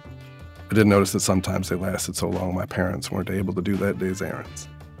were. I did notice that sometimes they lasted so long my parents weren't able to do that day's errands.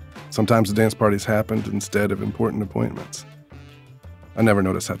 Sometimes the dance parties happened instead of important appointments. I never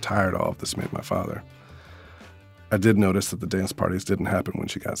noticed how tired all of this made my father. I did notice that the dance parties didn't happen when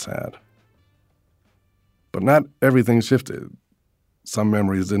she got sad. But not everything shifted. Some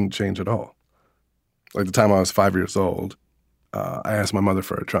memories didn't change at all. Like the time I was 5 years old, I asked my mother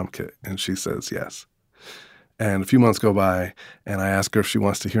for a drum kit, and she says yes. And a few months go by, and I ask her if she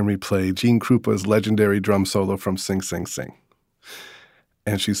wants to hear me play Gene Krupa's legendary drum solo from Sing, Sing, Sing.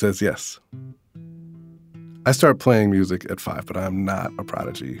 And she says yes. I start playing music at 5, but I'm not a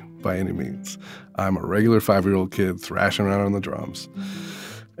prodigy by any means. I'm a regular 5-year-old kid thrashing around on the drums,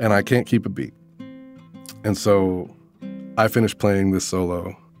 and I can't keep a beat. And so I finish playing this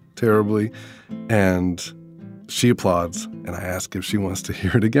solo terribly, and she applauds, and I ask if she wants to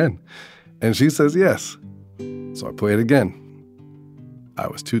hear it again. And she says yes. So I play it again. I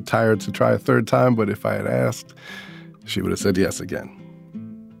was too tired to try a third time, but if I had asked, she would have said yes again.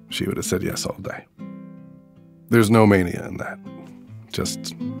 She would have said yes all day. There's no mania in that.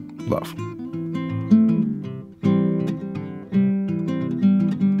 Just love.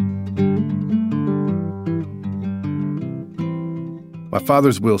 My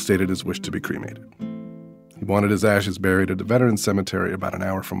father's will stated his wish to be cremated. He wanted his ashes buried at a veterans cemetery about an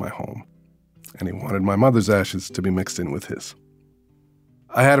hour from my home, and he wanted my mother's ashes to be mixed in with his.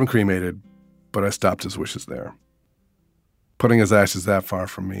 I had him cremated, but I stopped his wishes there. Putting his ashes that far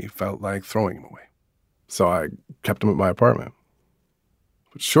from me felt like throwing him away, so I kept him at my apartment.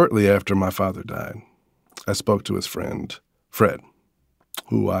 But shortly after my father died, I spoke to his friend, Fred,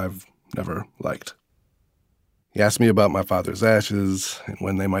 who I've never liked. He asked me about my father's ashes and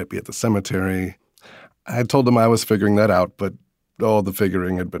when they might be at the cemetery. I told him I was figuring that out, but all the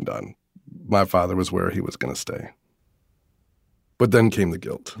figuring had been done. My father was where he was going to stay. But then came the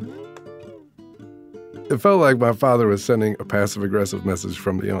guilt. It felt like my father was sending a passive-aggressive message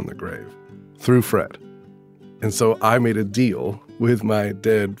from beyond the grave, through Fred. And so I made a deal with my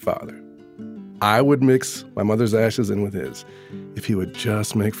dead father. I would mix my mother's ashes in with his if he would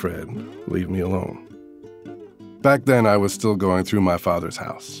just make Fred leave me alone. Back then, I was still going through my father's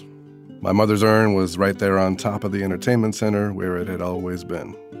house. My mother's urn was right there on top of the entertainment center where it had always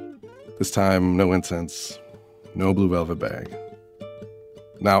been. This time, no incense, no blue velvet bag.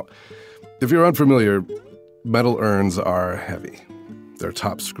 Now, if you're unfamiliar, metal urns are heavy. Their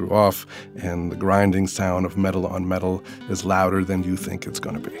tops screw off, and the grinding sound of metal on metal is louder than you think it's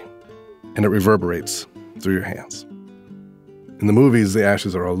going to be. And it reverberates through your hands. In the movies, the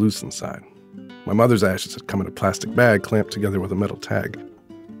ashes are all loose inside. My mother's ashes had come in a plastic bag clamped together with a metal tag.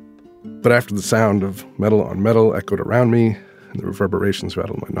 But after the sound of metal on metal echoed around me and the reverberations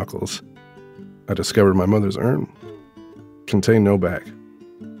rattled my knuckles, I discovered my mother's urn contained no bag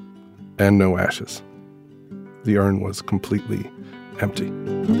and no ashes. The urn was completely empty.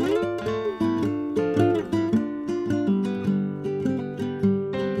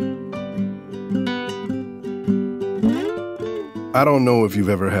 I don't know if you've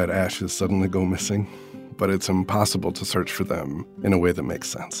ever had ashes suddenly go missing, but it's impossible to search for them in a way that makes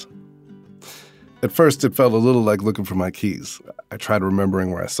sense. At first, it felt a little like looking for my keys. I tried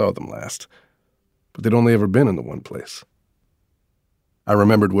remembering where I saw them last, but they'd only ever been in the one place. I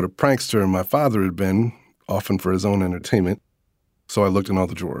remembered what a prankster my father had been, often for his own entertainment, so I looked in all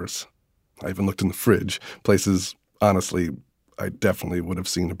the drawers. I even looked in the fridge, places, honestly, I definitely would have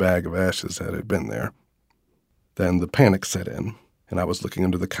seen a bag of ashes had it been there. Then the panic set in, and I was looking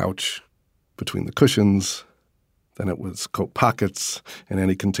under the couch, between the cushions. Then it was coat pockets and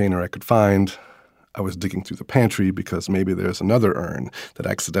any container I could find. I was digging through the pantry because maybe there's another urn that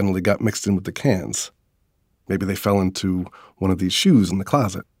accidentally got mixed in with the cans. Maybe they fell into one of these shoes in the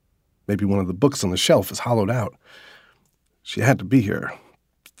closet. Maybe one of the books on the shelf is hollowed out. She had to be here,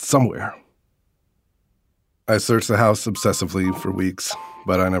 somewhere. I searched the house obsessively for weeks,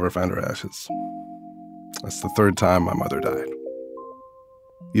 but I never found her ashes. That's the third time my mother died.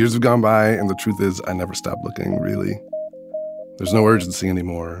 Years have gone by, and the truth is I never stopped looking, really. There's no urgency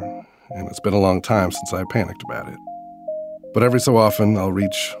anymore, and it's been a long time since I panicked about it. But every so often, I'll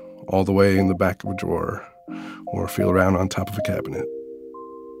reach all the way in the back of a drawer or feel around on top of a cabinet,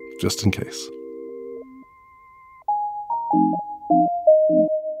 just in case.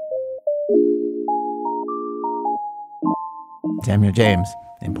 Samuel James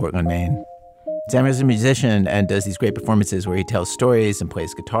in Portland, Maine. Samuel's a musician and does these great performances where he tells stories and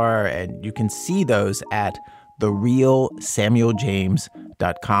plays guitar, and you can see those at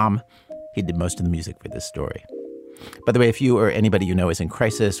therealsamueljames.com. He did most of the music for this story. By the way, if you or anybody you know is in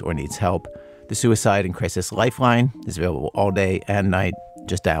crisis or needs help, the Suicide and Crisis Lifeline is available all day and night.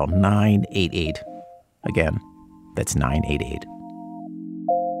 Just dial 988. Again, that's 988.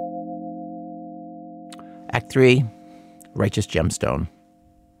 Act 3, Righteous Gemstone.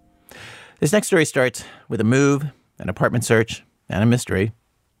 This next story starts with a move, an apartment search, and a mystery.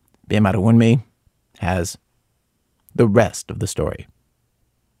 Bim Adewunmi has the rest of the story.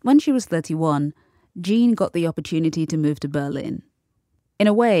 When she was 31, Jean got the opportunity to move to Berlin. In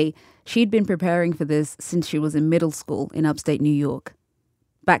a way, she'd been preparing for this since she was in middle school in upstate New York.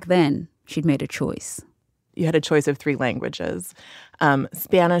 Back then, she'd made a choice. You had a choice of 3 languages.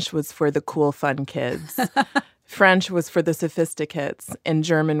 Spanish was for the cool, fun kids. French was for the sophisticates. And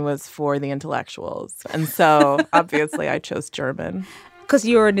German was for the intellectuals. And so, obviously, I chose German. Because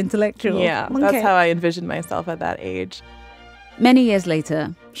you're an intellectual. Yeah, okay. That's how I envisioned myself at that age. Many years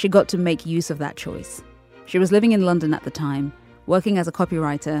later, she got to make use of that choice. She was living in London at the time, working as a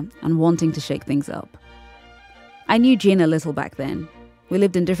copywriter and wanting to shake things up. I knew Jean a little back then. We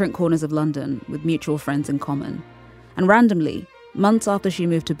lived in different corners of London with mutual friends in common. And randomly, months after she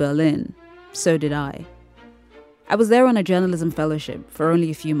moved to Berlin, so did I. I was there on a journalism fellowship for only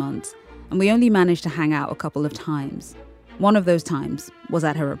a few months, and we only managed to hang out a couple of times. One of those times was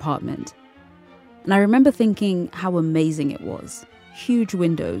at her apartment. And I remember thinking how amazing it was. Huge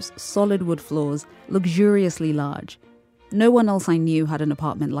windows, solid wood floors, luxuriously large. No one else I knew had an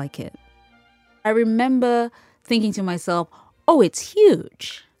apartment like it. I remember thinking to myself, oh, it's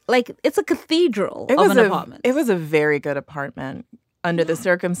huge. Like, it's a cathedral of an apartment. It was a very good apartment under the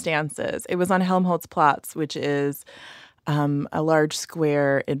circumstances. It was on Helmholtzplatz, which is a large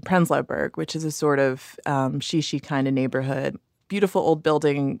square in Prenzlauer Berg, which is a sort of shishi kind of neighborhood. Beautiful old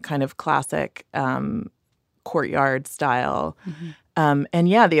building, kind of classic courtyard style. Mm-hmm. And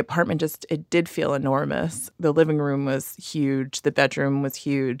yeah, the apartment it did feel enormous. The living room was huge. The bedroom was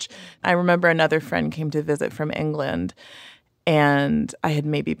huge. I remember another friend came to visit from England, and I had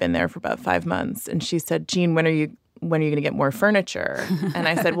maybe been there for about 5 months. And she said, Jean, when are you going to get more furniture? And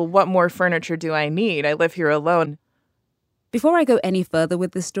I said, well, what more furniture do I need? I live here alone. Before I go any further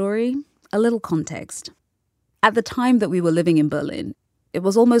with this story, a little context. At the time that we were living in Berlin, it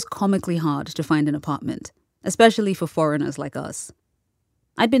was almost comically hard to find an apartment, especially for foreigners like us.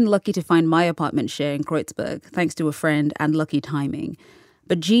 I'd been lucky to find my apartment share in Kreuzberg, thanks to a friend and lucky timing.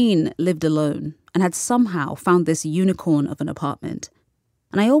 But Jean lived alone and had somehow found this unicorn of an apartment.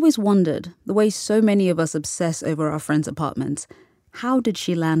 And I always wondered, the way so many of us obsess over our friends' apartments, how did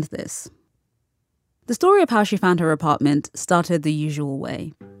she land this? The story of how she found her apartment started the usual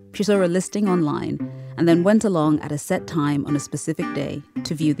way. She saw a listing online and then went along at a set time on a specific day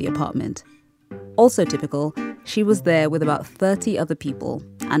to view the apartment. Also typical, she was there with about 30 other people,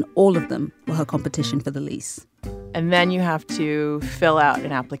 and all of them were her competition for the lease. And then you have to fill out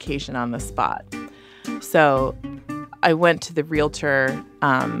an application on the spot. So I went to the realtor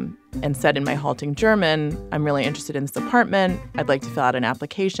and said in my halting German, I'm really interested in this apartment. I'd like to fill out an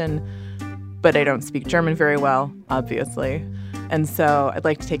application, but I don't speak German very well, obviously. And so I'd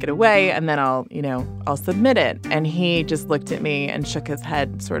like to take it away, and then I'll submit it. And he just looked at me and shook his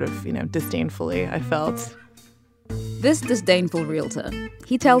head sort of, disdainfully, I felt. This disdainful realtor,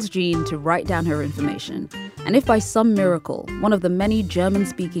 he tells Jean to write down her information. And if by some miracle, one of the many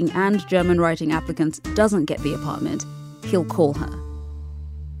German-speaking and German-writing applicants doesn't get the apartment, he'll call her.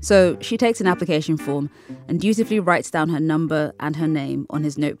 So she takes an application form and dutifully writes down her number and her name on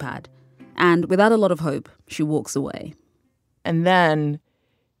his notepad. And without a lot of hope, she walks away. And then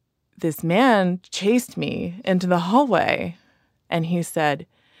this man chased me into the hallway, and he said,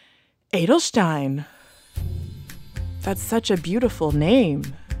 Edelstein. That's such a beautiful name.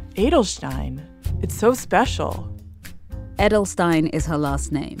 Edelstein. It's so special. Edelstein is her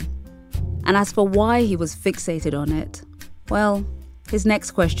last name. And as for why he was fixated on it, well, his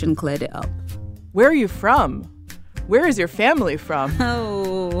next question cleared it up. Where are you from? Where is your family from?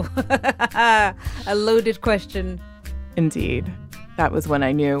 Oh, a loaded question. Indeed. That was when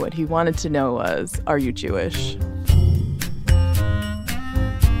I knew what he wanted to know was, are you Jewish?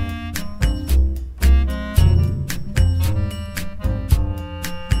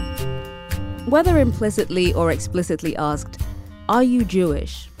 Whether implicitly or explicitly asked, are you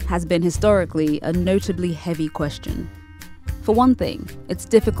Jewish, has been historically a notably heavy question. For one thing, it's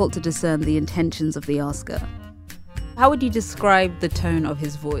difficult to discern the intentions of the asker. How would you describe the tone of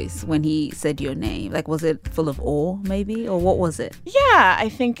his voice when he said your name? Like, was it full of awe, maybe? Or what was it? Yeah, I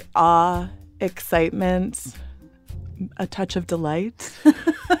think awe, excitement, a touch of delight.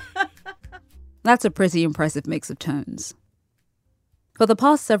 That's a pretty impressive mix of tones. For the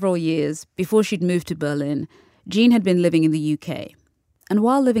past several years, before she'd moved to Berlin, Jean had been living in the UK. And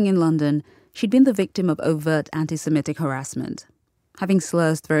while living in London, she'd been the victim of overt anti-Semitic harassment, having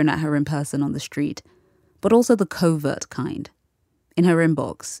slurs thrown at her in person on the street, but also the covert kind, in her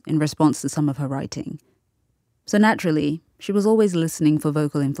inbox in response to some of her writing. So naturally, she was always listening for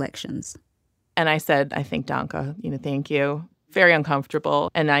vocal inflections. And I said, I think danke, thank you. Very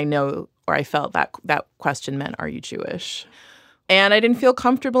uncomfortable. And I know, or I felt that question meant, are you Jewish? And I didn't feel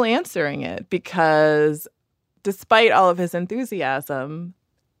comfortable answering it because despite all of his enthusiasm,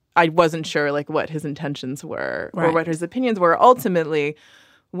 I wasn't sure like what his intentions were or what his opinions were. Ultimately,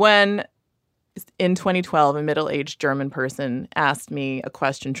 when in 2012 a middle-aged German person asked me a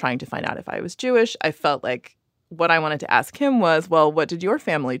question trying to find out if I was Jewish, I felt like what I wanted to ask him was, well, what did your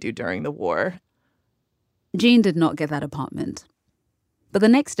family do during the war? Jean did not get that apartment. But the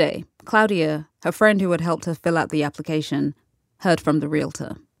next day, Claudia, her friend who had helped her fill out the application, heard from the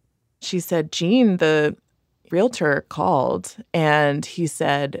realtor. She said, Jean, the realtor called and he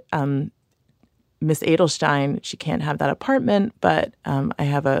said, Miss Edelstein, she can't have that apartment, but I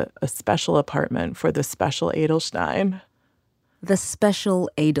have a special apartment for the special Edelstein. The special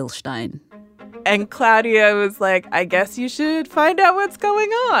Edelstein. And Claudia was like, I guess you should find out what's going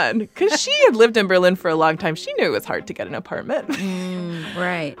on. Because she had lived in Berlin for a long time. She knew it was hard to get an apartment.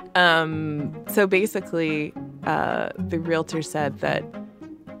 Right. So basically, the realtor said that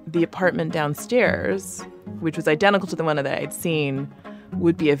the apartment downstairs, which was identical to the one that I'd seen,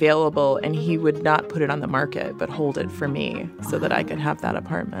 would be available, and he would not put it on the market, but hold it for me so that I could have that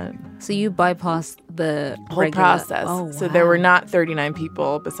apartment. So you bypassed the whole process. Oh, wow. So there were not 39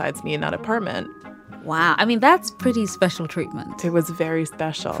 people besides me in that apartment. Wow. I mean, that's pretty special treatment. It was very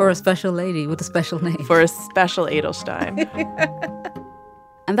special. For a special lady with a special name. For a special Edelstein.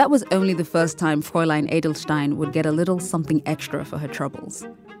 And that was only the first time Fräulein Edelstein would get a little something extra for her troubles.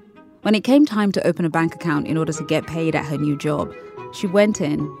 When it came time to open a bank account in order to get paid at her new job, she went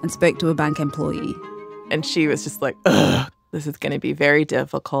in and spoke to a bank employee. And she was just like, ugh, this is going to be very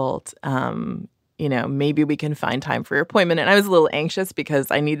difficult. Maybe we can find time for your appointment. And I was a little anxious because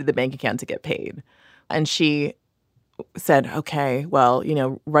I needed the bank account to get paid. And she said, okay, well,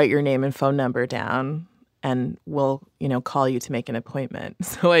 write your name and phone number down and we'll, call you to make an appointment.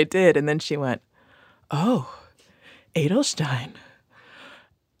 So I did. And then she went, oh, Edelstein.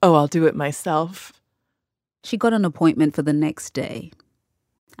 Oh, I'll do it myself. She got an appointment for the next day.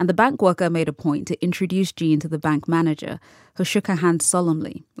 And the bank worker made a point to introduce Jean to the bank manager, who shook her hand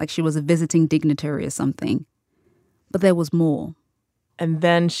solemnly, like she was a visiting dignitary or something. But there was more. And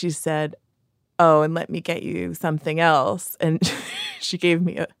then she said, oh, and let me get you something else. And she gave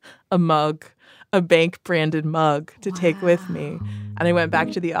me a mug, a bank-branded mug to take with me. And I went back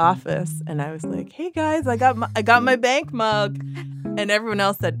to the office, and I was like, hey, guys, I got my bank mug. And everyone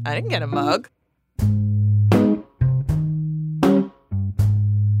else said, I didn't get a mug.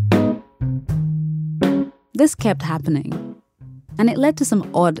 This kept happening, and it led to some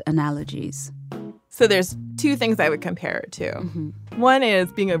odd analogies. So there's two things I would compare it to. Mm-hmm. One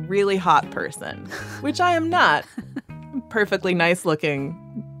is being a really hot person, which I am not. Perfectly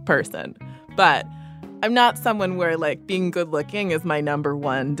nice-looking person. But I'm not someone where, like, being good-looking is my number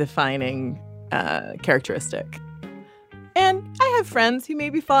one defining characteristic. And I have friends who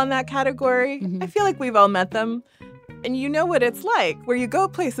maybe fall in that category. Mm-hmm. I feel like we've all met them. And you know what it's like, where you go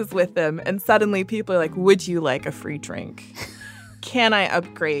places with them and suddenly people are like, would you like a free drink? Can I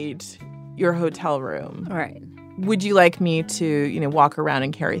upgrade your hotel room? Right. Would you like me to, walk around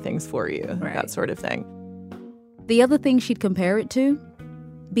and carry things for you? Right. That sort of thing. The other thing she'd compare it to?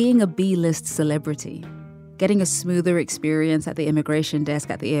 Being a B-list celebrity. Getting a smoother experience at the immigration desk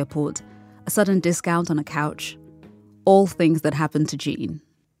at the airport. A sudden discount on a couch. All things that happened to Jean.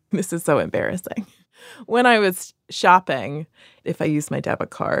 This is so embarrassing. When I was shopping, if I used my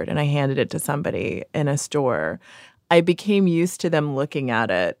debit card and I handed it to somebody in a store, I became used to them looking at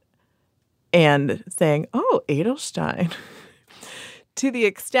it and saying, oh, Edelstein, to the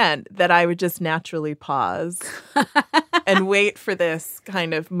extent that I would just naturally pause and wait for this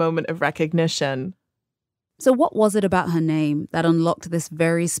kind of moment of recognition. So what was it about her name that unlocked this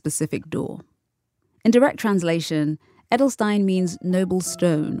very specific door? In direct translation, Edelstein means noble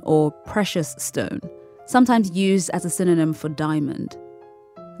stone or precious stone, sometimes used as a synonym for diamond.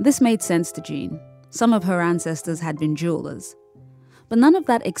 This made sense to Jean. Some of her ancestors had been jewelers. But none of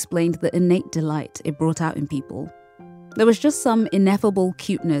that explained the innate delight it brought out in people. There was just some ineffable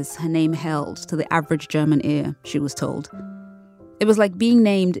cuteness her name held to the average German ear, she was told. It was like being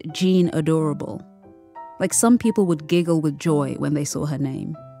named Jean Adorable. Like some people would giggle with joy when they saw her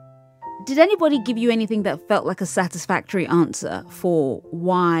name. Did anybody give you anything that felt like a satisfactory answer for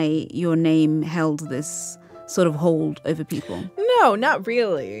why your name held this sort of hold over people? No, not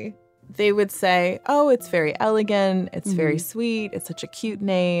really. They would say, oh, it's very elegant, it's very sweet, it's such a cute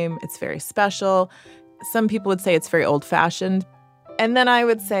name, it's very special. Some people would say it's very old-fashioned. And then I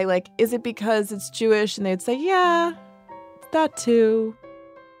would say, like, is it because it's Jewish? And they'd say, yeah, that too.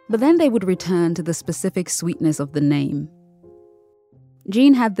 But then they would return to the specific sweetness of the name.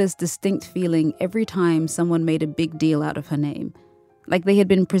 Jean had this distinct feeling every time someone made a big deal out of her name, like they had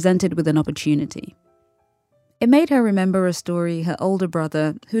been presented with an opportunity. It made her remember a story her older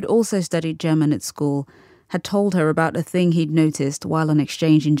brother, who'd also studied German at school, had told her about a thing he'd noticed while on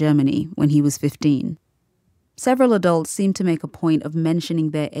exchange in Germany when he was 15. Several adults seemed to make a point of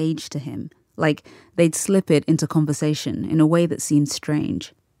mentioning their age to him, like they'd slip it into conversation in a way that seemed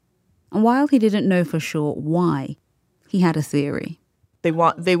strange. And while he didn't know for sure why, he had a theory.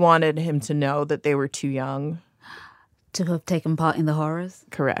 They wanted him to know that they were too young to have taken part in the horrors?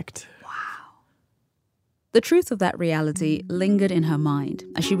 Correct. The truth of that reality lingered in her mind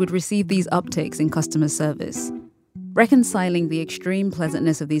as she would receive these upticks in customer service, reconciling the extreme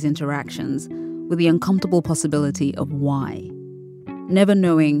pleasantness of these interactions with the uncomfortable possibility of why, never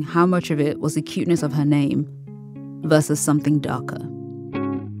knowing how much of it was the cuteness of her name versus something darker.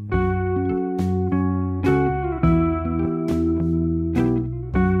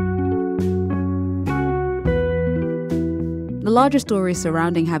 The larger story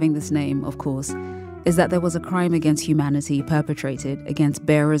surrounding having this name, of course, is that there was a crime against humanity perpetrated against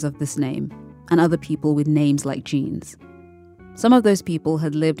bearers of this name and other people with names like Jean's. Some of those people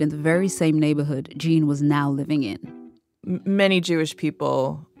had lived in the very same neighborhood Jean was now living in. Many Jewish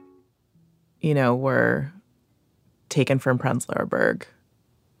people, were taken from Prenzlauer Berg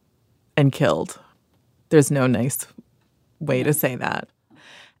and killed. There's no nice way to say that.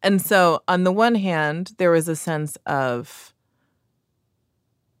 And so, on the one hand, there was a sense of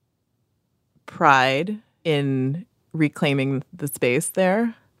pride in reclaiming the space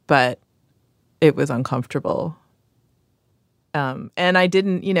there, but it was uncomfortable. And I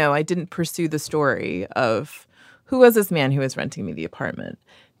didn't pursue the story of who was this man who was renting me the apartment?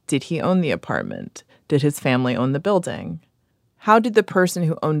 Did he own the apartment? Did his family own the building? How did the person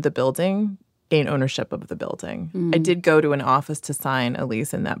who owned the building gain ownership of the building? I did go to an office to sign a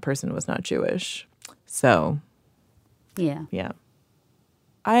lease, and that person was not Jewish. So, yeah.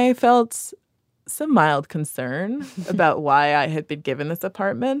 I felt some mild concern about why I had been given this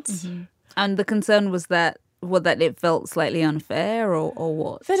apartment. Mm-hmm. And the concern was that it felt slightly unfair or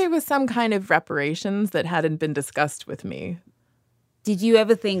what? That it was some kind of reparations that hadn't been discussed with me. Did you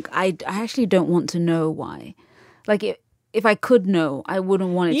ever think, I actually don't want to know why? Like, if I could know, I wouldn't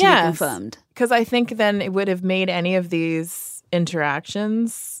want it to be confirmed. Because I think then it would have made any of these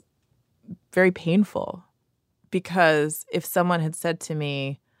interactions very painful. Because if someone had said to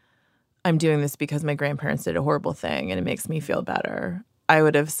me, I'm doing this because my grandparents did a horrible thing and it makes me feel better, I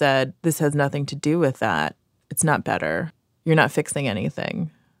would have said, this has nothing to do with that. It's not better. You're not fixing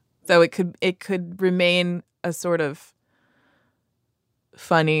anything. So it could remain a sort of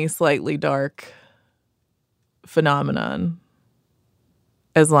funny, slightly dark phenomenon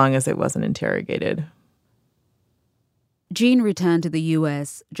as long as it wasn't interrogated. Jean returned to the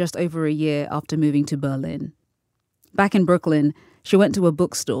U.S. just over a year after moving to Berlin. Back in Brooklyn, she went to a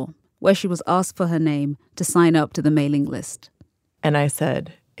bookstore where she was asked for her name to sign up to the mailing list. And I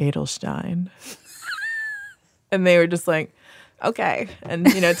said, Edelstein. And they were just like, okay. And,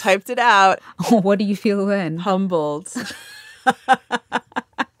 typed it out. What do you feel then? Humbled.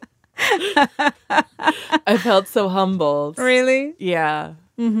 I felt so humbled. Really? Yeah.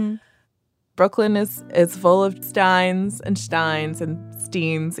 Mm-hmm. Brooklyn is full of Steins and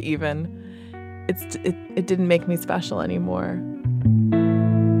Steens even. It didn't make me special anymore.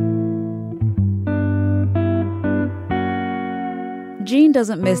 Jean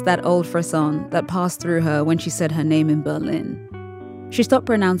doesn't miss that old frisson that passed through her when she said her name in Berlin. She stopped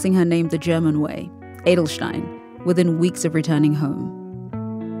pronouncing her name the German way, Edelstein, within weeks of returning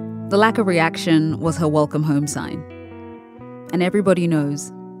home. The lack of reaction was her welcome home sign. And everybody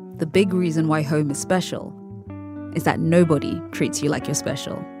knows the big reason why home is special is that nobody treats you like you're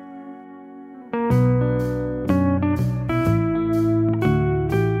special.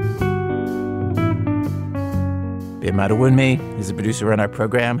 Ben Madawunmi is a producer on our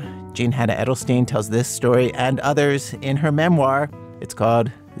program. Jean Hannah Edelstein tells this story and others in her memoir. It's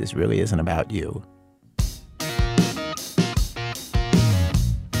called This Really Isn't About You.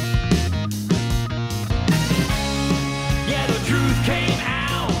 Yeah, the truth came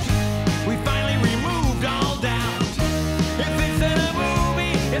out. We finally removed all doubt. If it's in a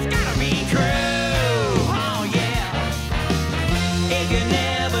movie, it's gotta be true. Oh, yeah. If you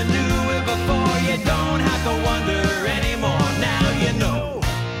never knew it before, you don't have to wonder anymore. Now you know.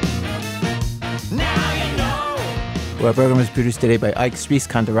 Now you know. Well, our program is produced today by Ike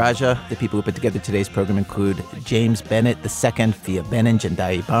Sriskandaraja. The people who put together today's program include James Bennett II, Fia Benin,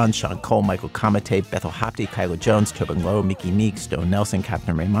 Jendai Ban, Sean Cole, Michael Kamate, Bethel Hopti, Kyla Jones, Tobin Lowe, Mickey Meek, Stone Nelson,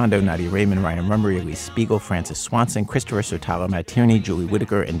 Catherine Raimondo, Nadia Raymond, Ryan Rummery, Elise Spiegel, Francis Swanson, Christopher Sotalo Matirni, Julie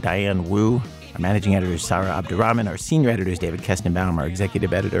Whitaker, and Diane Wu. Our managing editor is Sarah Abdurrahman. Our senior editor is David Kestenbaum. Our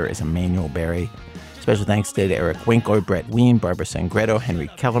executive editor is Emmanuel Berry. Special thanks today to Eric Winkler, Brett Ween, Barbara Sangretto, Henry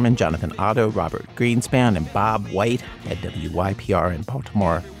Kellerman, Jonathan Otto, Robert Greenspan, and Bob White at WYPR in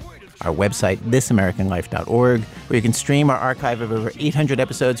Baltimore. Our website, thisamericanlife.org, where you can stream our archive of over 800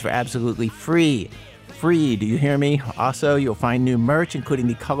 episodes for absolutely free. Free, do you hear me? Also, you'll find new merch, including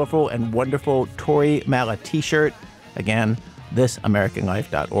the colorful and wonderful Tori Mala t-shirt. Again,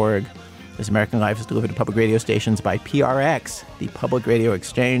 thisamericanlife.org. This American Life is delivered to public radio stations by PRX, the Public Radio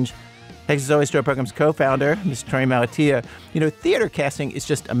Exchange. Thanks as always to our program's co-founder, Ms. Tori Malatia. Theater casting is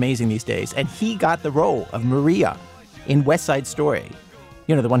just amazing these days, and he got the role of Maria in West Side Story.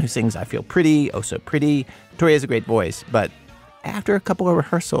 The one who sings I Feel Pretty, Oh So Pretty. Tori has a great voice, but after a couple of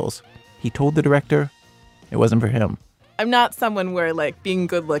rehearsals, he told the director it wasn't for him. I'm not someone where, being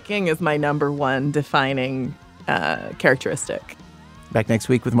good-looking is my number one defining characteristic. Back next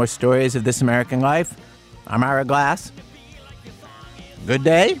week with more stories of This American Life. I'm Ira Glass. Good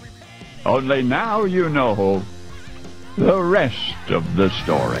day. Only now you know the rest of the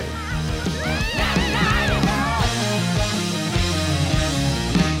story.